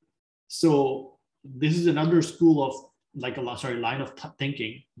 So this is another school of line of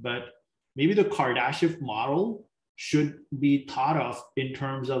thinking, but maybe the Kardashev model should be thought of in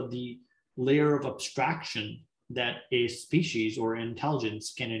terms of the layer of abstraction that a species or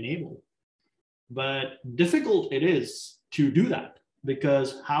intelligence can enable. But difficult it is to do that,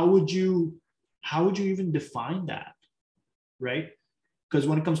 because how would you even define that, right? Because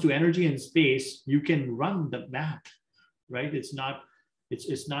when it comes to energy and space, you can run the math, right? It's not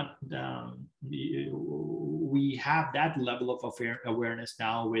we have that level of awareness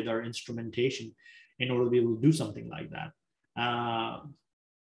now with our instrumentation in order to be able to do something like that.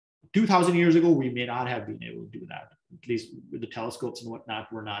 2,000 years ago, we may not have been able to do that. At least with the telescopes and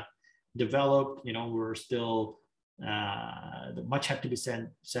whatnot, were not developed. We're still much had to be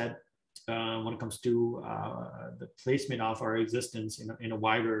said when it comes to the placement of our existence in a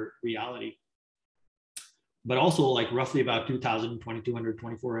wider reality. But also, like roughly about 2,000, 2,200,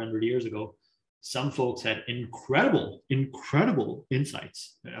 2,400 years ago, some folks had incredible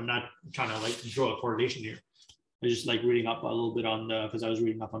insights. I'm not trying to like draw a correlation here. I was just like reading up a little bit on because I was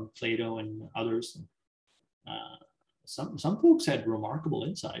reading up on Plato and others. Some folks had remarkable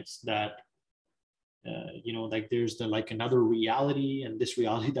insights that like there's like another reality, and this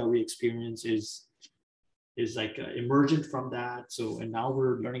reality that we experience is like emergent from that. So, and now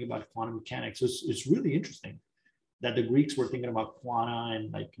we're learning about quantum mechanics. So it's really interesting that the Greeks were thinking about quanta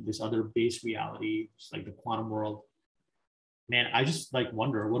and like this other base reality, like the quantum world. Man, I just like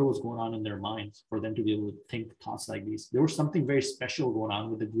wonder what was going on in their minds for them to be able to think thoughts like these. There was something very special going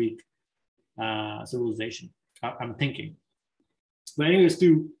on with the Greek civilization. I'm thinking. But anyways,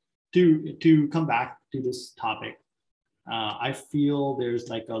 to come back to this topic, I feel there's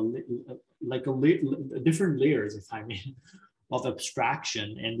like different layers, if I mean, of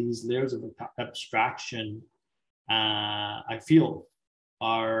abstraction, and these layers of abstraction, I feel,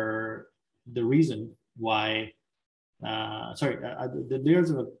 are the reason why. The layers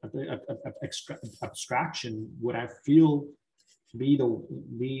of abstraction would I feel could be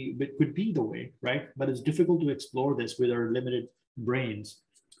the way, right? But it's difficult to explore this with our limited brains.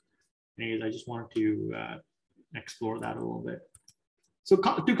 Anyways, I just wanted to explore that a little bit. So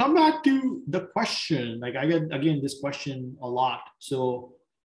to come back to the question, like I get again this question a lot. So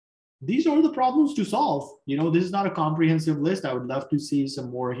these are the problems to solve. This is not a comprehensive list. I would love to see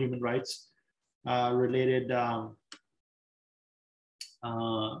some more human rights related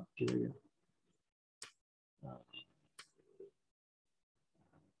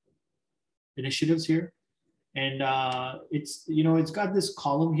initiatives here. And it's got this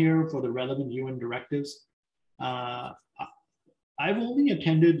column here for the relevant UN directives. I've only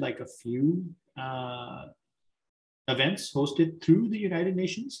attended like a few events hosted through the United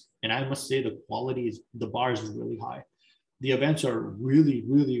Nations, and I must say the bar is really high. The events are really,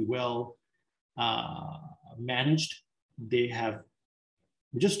 really well managed. They have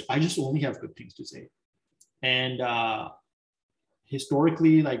I just only have good things to say. And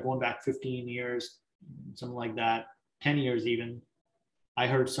historically, like going back 15 years, something like that, 10 years even, I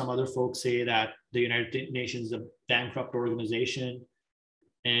heard some other folks say that the United Nations is a bankrupt organization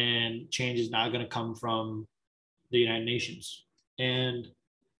and change is not going to come from the United Nations. And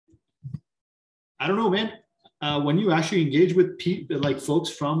I don't know, man. When you actually engage with people, like folks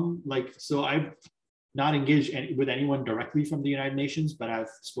from so I've not engaged with anyone directly from the United Nations, but I've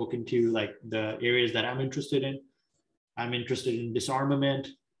spoken to like the areas that I'm interested in. I'm interested in disarmament.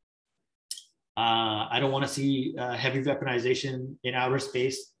 I don't want to see heavy weaponization in outer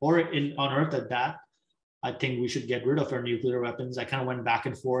space or on Earth at that. I think we should get rid of our nuclear weapons. I kind of went back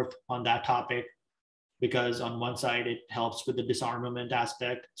and forth on that topic because on one side, it helps with the disarmament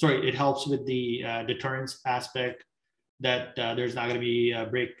aspect. Sorry, it helps with the deterrence aspect that there's not going to be a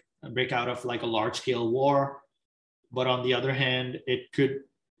breakout of like a large scale war. But on the other hand, it could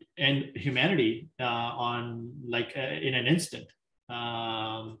end humanity on like in an instant.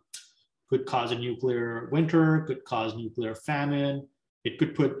 Could cause a nuclear winter, could cause nuclear famine. It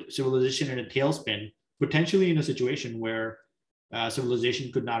could put civilization in a tailspin, potentially in a situation where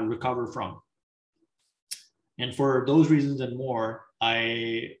civilization could not recover from. And for those reasons and more,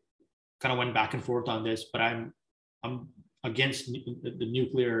 I kind of went back and forth on this, but I'm against the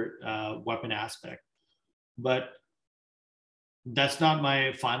nuclear weapon aspect. But that's not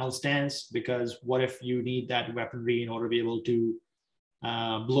my final stance, because what if you need that weaponry in order to be able to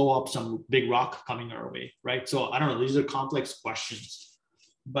blow up some big rock coming our way, right? So I don't know. These are complex questions,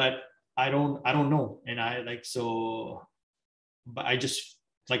 but I don't know. And but I just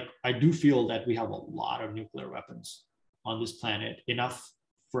I do feel that we have a lot of nuclear weapons on this planet, enough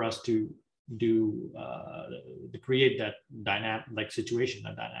for us to create that dynamic situation,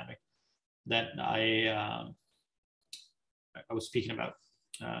 that dynamic that I was speaking about,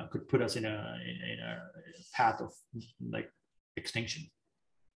 could put us in a path of extinction.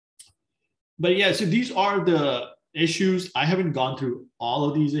 But yeah, so these are the issues. I haven't gone through all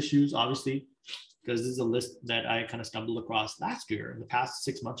of these issues, obviously, because this is a list that I kind of stumbled across last year in the past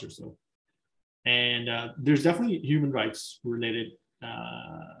 6 months or so. And there's definitely human rights related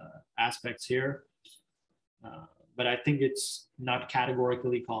aspects here. But I think it's not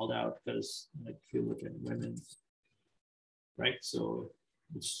categorically called out, because if you look at women, right? So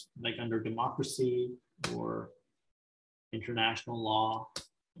it's under democracy or international law,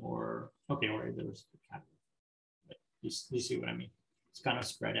 or there's you see what I mean. It's kind of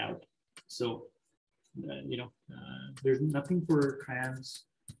spread out. So there's nothing for trans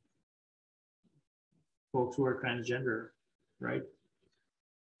folks who are transgender, right?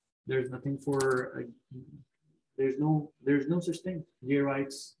 There's nothing for, there's no such thing. Gay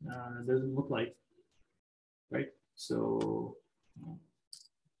rights doesn't look like, right? So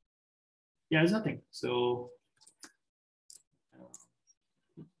yeah, there's nothing. So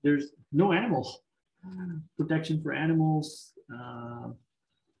there's no animal protection for animals.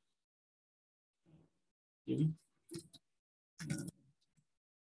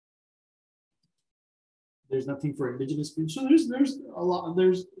 There's nothing for indigenous people. So there's a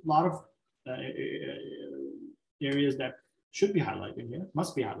lot of areas that should be highlighted here,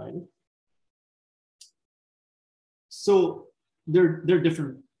 must be highlighted. So they're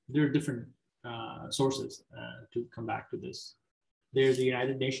different sources to come back to this. There's the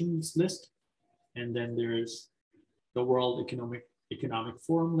United Nations list, and then there's the World Economic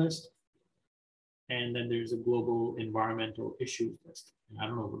Forum list, and then there's a Global Environmental Issues list. And I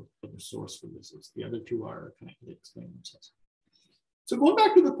don't know what the source for this is. The other two are connected to explain themselves. So going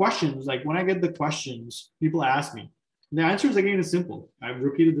back to the questions, like when I get the questions, people ask me, the answers again is simple. I've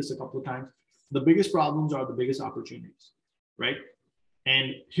repeated this a couple of times. The biggest problems are the biggest opportunities, right?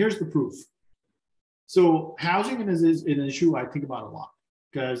 And here's the proof. So housing is an issue I think about a lot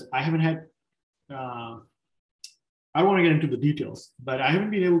because I haven't had, I don't want to get into the details, but I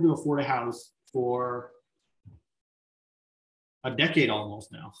haven't been able to afford a house for a decade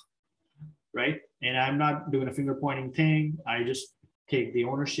almost now, right? And I'm not doing a finger pointing thing. I just take the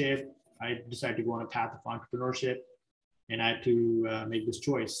ownership. I decided to go on a path of entrepreneurship, and I had to make this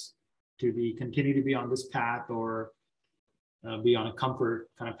choice to continue to be on this path or be on a comfort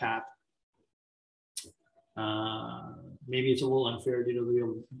kind of path. Maybe it's a little unfair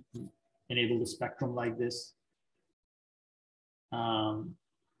to enable the spectrum like this.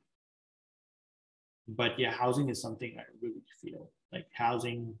 But yeah, housing is something I really feel like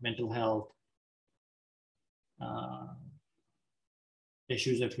housing, mental health,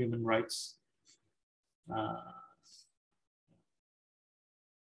 issues of human rights.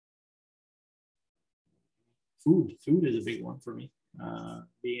 Food is a big one for me.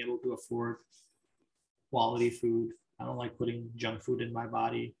 Being able to afford quality food. I don't like putting junk food in my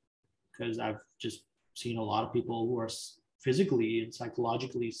body because I've just seen a lot of people who are physically and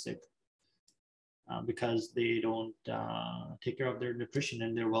psychologically sick because they don't take care of their nutrition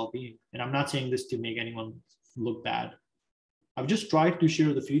and their well-being. And I'm not saying this to make anyone look bad. I've just tried to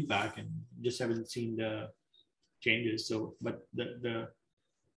share the feedback and just haven't seen the changes. So, but the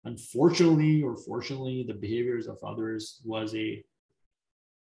unfortunately or fortunately, the behaviors of others was a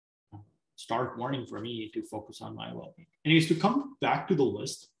stark warning for me to focus on my well-being. Anyways, to come back to the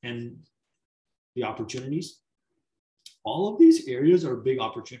list and the opportunities, all of these areas are big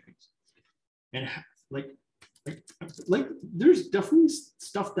opportunities. And like there's definitely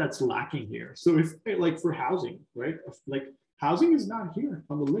stuff that's lacking here. So if like for housing, right? Like housing is not here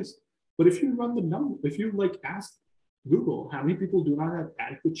on the list. But if you run the number, if you like ask Google how many people do not have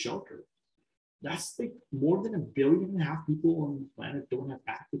adequate shelter, that's like more than 1.5 billion people on the planet don't have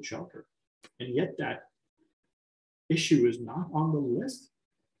adequate shelter. And yet that issue is not on the list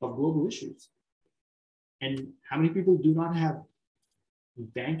of global issues. And how many people do not have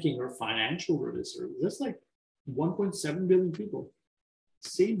banking or financial literacy? That's like 1.7 billion people.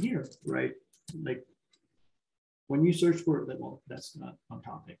 Same here, right? Like when you search for that, well, that's not on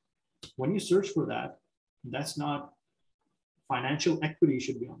topic. When you search for that, that's not financial equity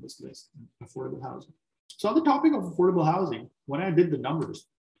should be on this list, affordable housing. So on the topic of affordable housing, when I did the numbers,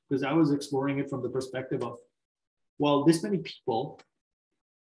 because I was exploring it from the perspective of, well, this many people,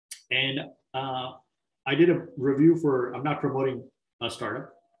 and I did a review for, I'm not promoting a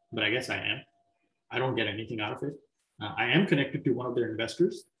startup, but I guess I am. I don't get anything out of it. I am connected to one of their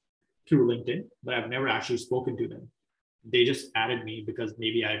investors through LinkedIn, but I've never actually spoken to them. They just added me because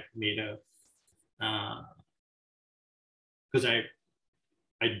maybe I made a, because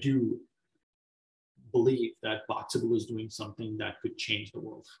I do believe that Boxable is doing something that could change the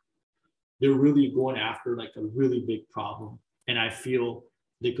world. They're really going after like a really big problem. And I feel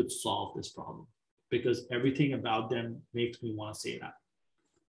they could solve this problem because everything about them makes me want to say that.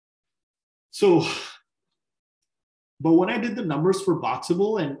 So, but when I did the numbers for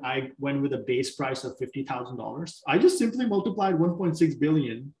Boxable and I went with a base price of $50,000, I just simply multiplied 1.6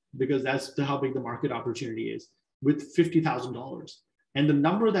 billion because that's how big the market opportunity is with $50,000. And the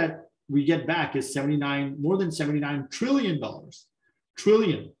number that we get back is more than $79 trillion,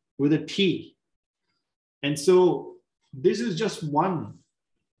 trillion with a T. And so this is just one,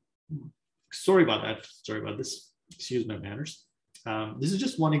 sorry about that. Sorry about this. Excuse my manners. This is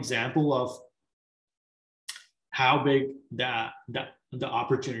just one example of how big the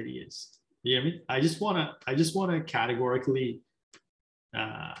opportunity is. You know what I mean? I just wanna categorically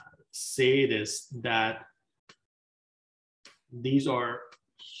say this, that these are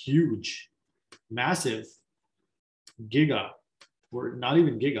huge, massive, giga, or not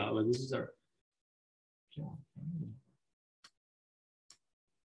even giga, but this is our.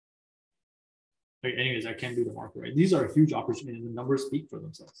 Anyways, I can't do the market, right? These are huge opportunities. The numbers speak for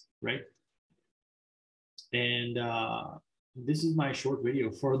themselves, right? And this is my short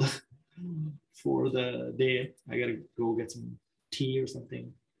video for the day. I gotta go get some tea or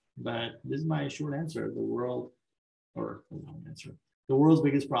something. But this is my short answer. The world, or the long answer. The world's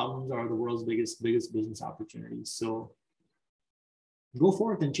biggest problems are the world's biggest business opportunities. So go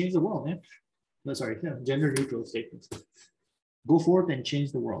forth and change the world, man. No, sorry, gender neutral statements. Go forth and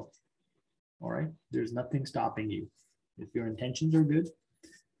change the world. All right. There's nothing stopping you. If your intentions are good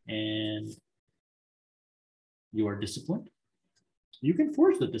and you are disciplined, you can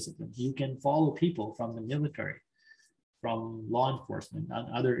force the discipline. You can follow people from the military, from law enforcement, and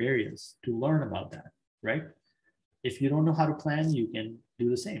other areas to learn about that, right? If you don't know how to plan, you can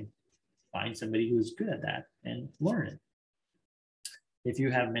do the same. Find somebody who's good at that and learn it. If you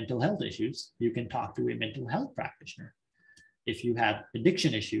have mental health issues, you can talk to a mental health practitioner. If you have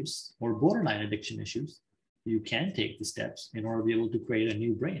addiction issues or borderline addiction issues, you can take the steps in order to be able to create a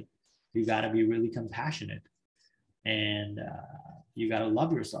new brain. You got to be really compassionate, and you got to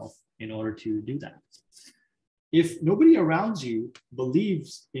love yourself in order to do that. If nobody around you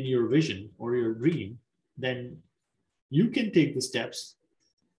believes in your vision or your dream, then you can take the steps.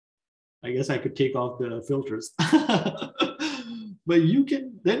 I guess I could take off the filters, but you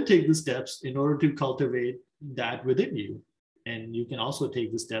can then take the steps in order to cultivate that within you. And you can also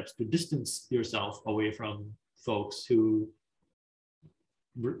take the steps to distance yourself away from folks who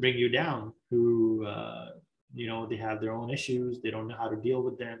bring you down, who, they have their own issues. They don't know how to deal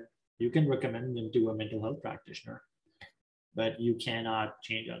with them. You can recommend them to a mental health practitioner, but you cannot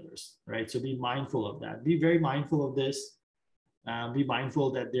change others, right? So be mindful of that. Be very mindful of this. Be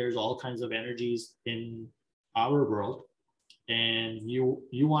mindful that there's all kinds of energies in our world, and you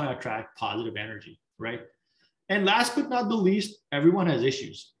want to attract positive energy, right? And last but not the least, everyone has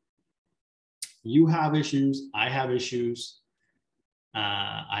issues. You have issues. I have issues.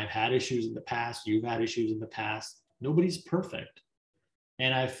 I've had issues in the past. You've had issues in the past. Nobody's perfect.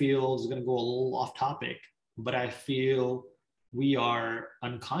 And I feel it's going to go a little off topic, but I feel we are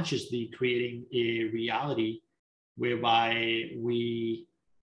unconsciously creating a reality whereby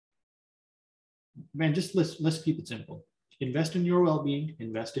let's keep it simple. Invest in your well-being,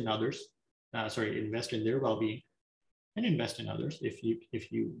 invest in others. Invest in their well-being, and invest in others if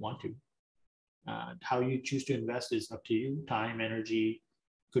you want to. How you choose to invest is up to you. Time, energy,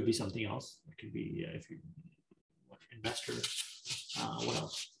 could be something else. It could be if you want an investor. What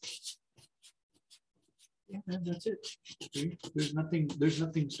else? Yeah, that's it. There's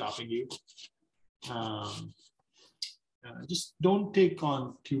nothing stopping you. Just don't take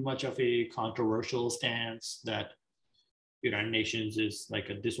on too much of a controversial stance that United Nations is like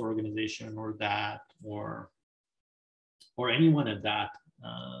a disorganization or that, or anyone at that.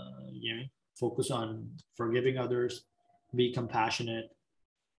 Focus on forgiving others, be compassionate,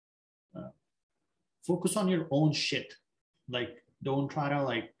 focus on your own shit. Like, don't try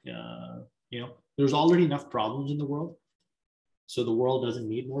to there's already enough problems in the world, so the world doesn't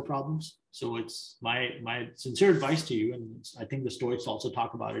need more problems. So it's my sincere advice to you, and I think the Stoics also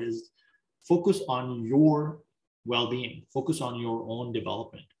talk about it, is focus on your well-being, focus on your own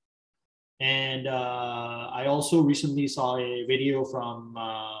development. And I also recently saw a video from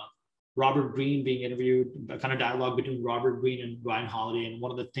Robert Greene being interviewed, a kind of dialogue between Robert Greene and Ryan Holiday. And one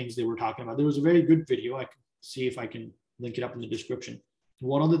of the things they were talking about, there was a very good video. I can see if I can link it up in the description.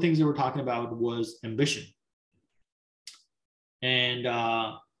 One of the things they were talking about was ambition. And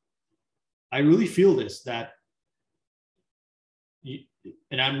I really feel this, that,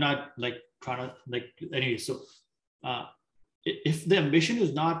 and I'm not like trying to anyway, so if the ambition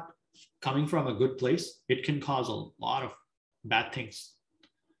is not coming from a good place, it can cause a lot of bad things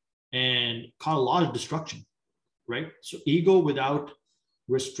and cause a lot of destruction, right? So ego without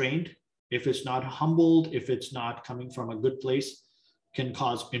restraint, if it's not humbled, if it's not coming from a good place, can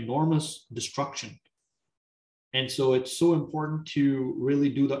cause enormous destruction. And so it's so important to really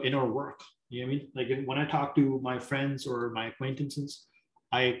do the inner work. You know what I mean? Like when I talk to my friends or my acquaintances,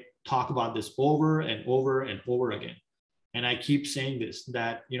 I talk about this over and over and over again. And I keep saying this,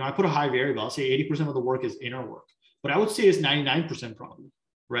 that, I put a high variable. I'll say 80% of the work is inner work, but I would say it's 99% probably,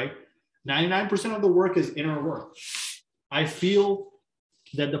 right? 99% of the work is inner work. I feel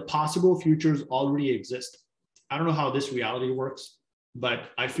that the possible futures already exist. I don't know how this reality works.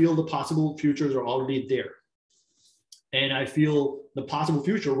 but I feel the possible futures are already there. And I feel the possible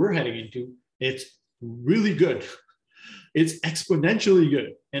future we're heading into, it's really good. It's exponentially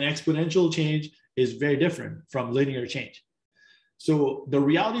good. And exponential change is very different from linear change. So the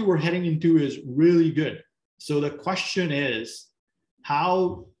reality we're heading into is really good. So the question is,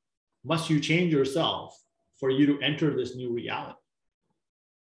 how must you change yourself for you to enter this new reality?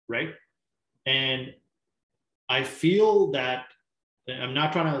 Right? And I feel that I'm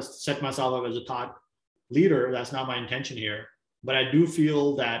not trying to set myself up as a thought leader. That's not my intention here. But I do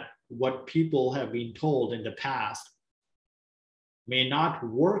feel that what people have been told in the past may not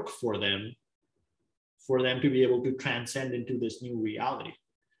work for them to be able to transcend into this new reality.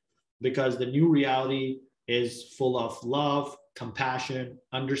 Because the new reality is full of love, compassion,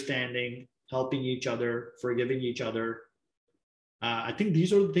 understanding, helping each other, forgiving each other. I think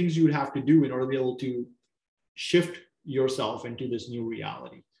these are the things you would have to do in order to be able to shift yourself into this new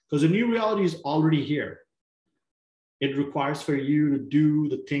reality. Because the new reality is already here. It requires for you to do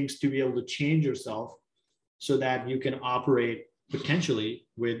the things to be able to change yourself so that you can operate potentially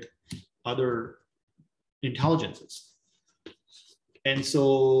with other intelligences. And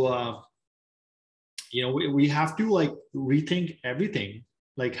so, we have to like rethink everything,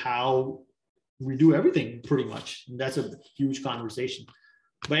 like how we do everything pretty much. And that's a huge conversation.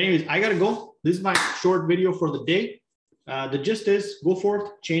 But anyways, I gotta go. This is my short video for the day. The gist is go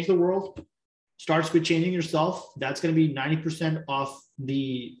forth, change the world. Starts with changing yourself. That's going to be 90% of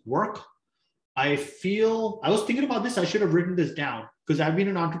the work. I was thinking about this. I should have written this down because I've been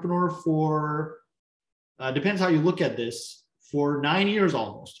an entrepreneur for, depends how you look at this, for 9 years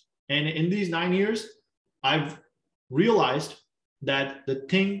almost. And in these 9 years, I've realized that the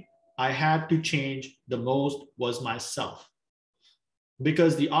thing I had to change the most was myself.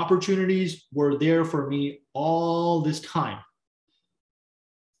 Because the opportunities were there for me all this time.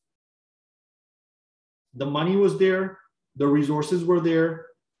 The money was there, the resources were there,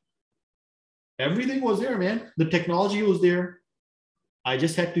 everything was there, man. The technology was there. I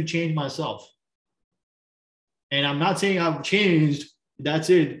just had to change myself. And I'm not saying I've changed, that's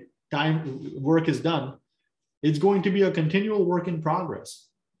it, work is done. It's going to be a continual work in progress.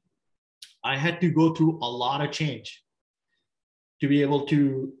 I had to go through a lot of change to be able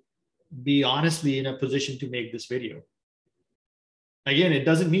to be honestly in a position to make this video. Again, it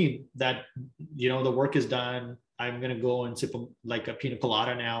doesn't mean that, the work is done. I'm going to go and sip like a pina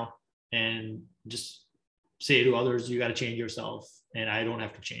colada now and just say to others, you got to change yourself. And I don't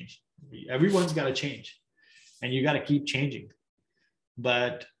have to change. Everyone's got to change and you got to keep changing.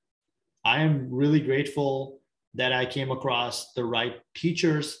 But I am really grateful that I came across the right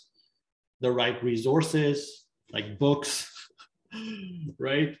teachers, the right resources, like books,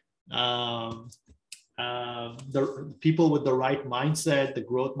 right? The people with the right mindset, the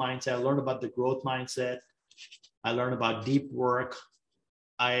growth mindset. I learned about the growth mindset. I learned about deep work.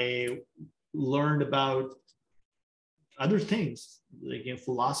 I learned about other things like in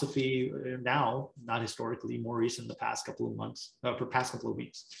philosophy now, not historically, more recent, the past couple of months, past couple of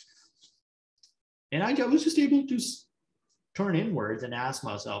weeks. And I was just able to turn inwards and ask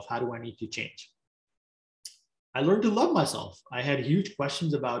myself, how do I need to change? I learned to love myself. I had huge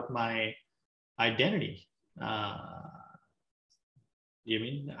questions about my identity.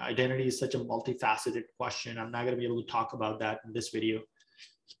 Identity is such a multifaceted question. I'm not going to be able to talk about that in this video.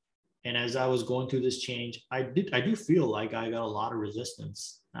 And as I was going through this change, I do feel like I got a lot of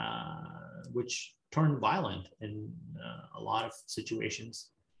resistance, which turned violent in a lot of situations.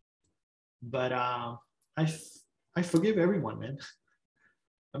 But I forgive everyone, man.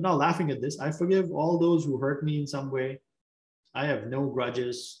 I'm not laughing at this. I forgive all those who hurt me in some way. I have no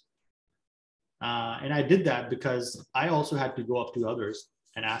grudges. And I did that because I also had to go up to others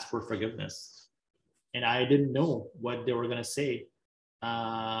and ask for forgiveness. And I didn't know what they were going to say.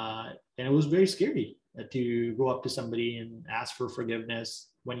 And it was very scary to go up to somebody and ask for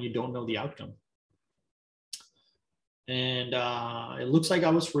forgiveness when you don't know the outcome. And it looks like I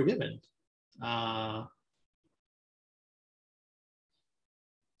was forgiven.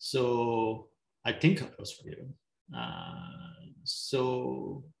 So I think I was forgiven.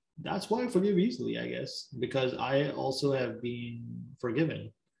 So that's why I forgive easily, I guess, because I also have been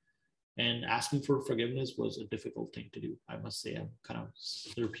forgiven. And asking for forgiveness was a difficult thing to do. I must say, I'm kind of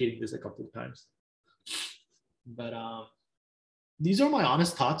repeating this a couple of times. But these are my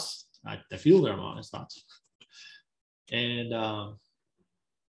honest thoughts. I feel they're my honest thoughts. And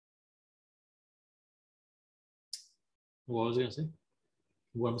what was I going to say?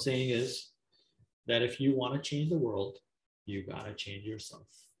 What I'm saying is that if you want to change the world, you got to change yourself.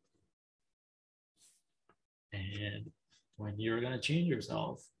 And when you're going to change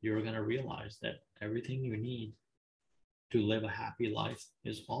yourself, you're going to realize that everything you need to live a happy life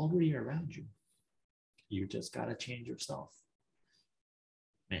is already around you. You just got to change yourself.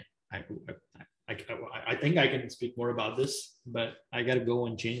 Man, I think I can speak more about this, but I got to go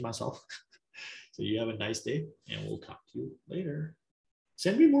and change myself. So you have a nice day, and we'll talk to you later.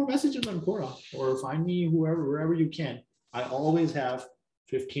 Send me more messages on Quora, or find me wherever you can. I always have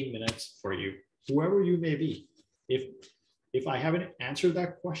 15 minutes for you, whoever you may be. If I haven't answered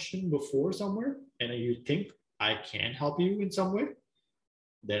that question before somewhere, and you think I can help you in some way,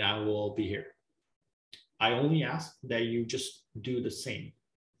 then I will be here. I only ask that you just do the same,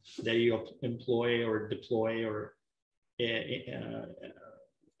 that you employ or deploy or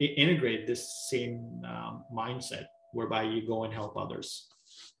integrate this same mindset whereby you go and help others.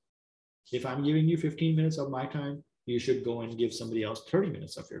 If I'm giving you 15 minutes of my time, you should go and give somebody else 30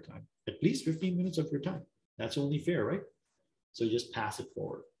 minutes of your time, at least 15 minutes of your time. That's only fair, right? So just pass it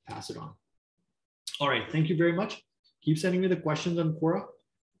forward, pass it on. All right, thank you very much. Keep sending me the questions on Quora,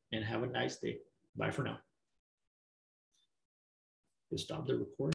 and have a nice day. Bye for now. Just stop the recording.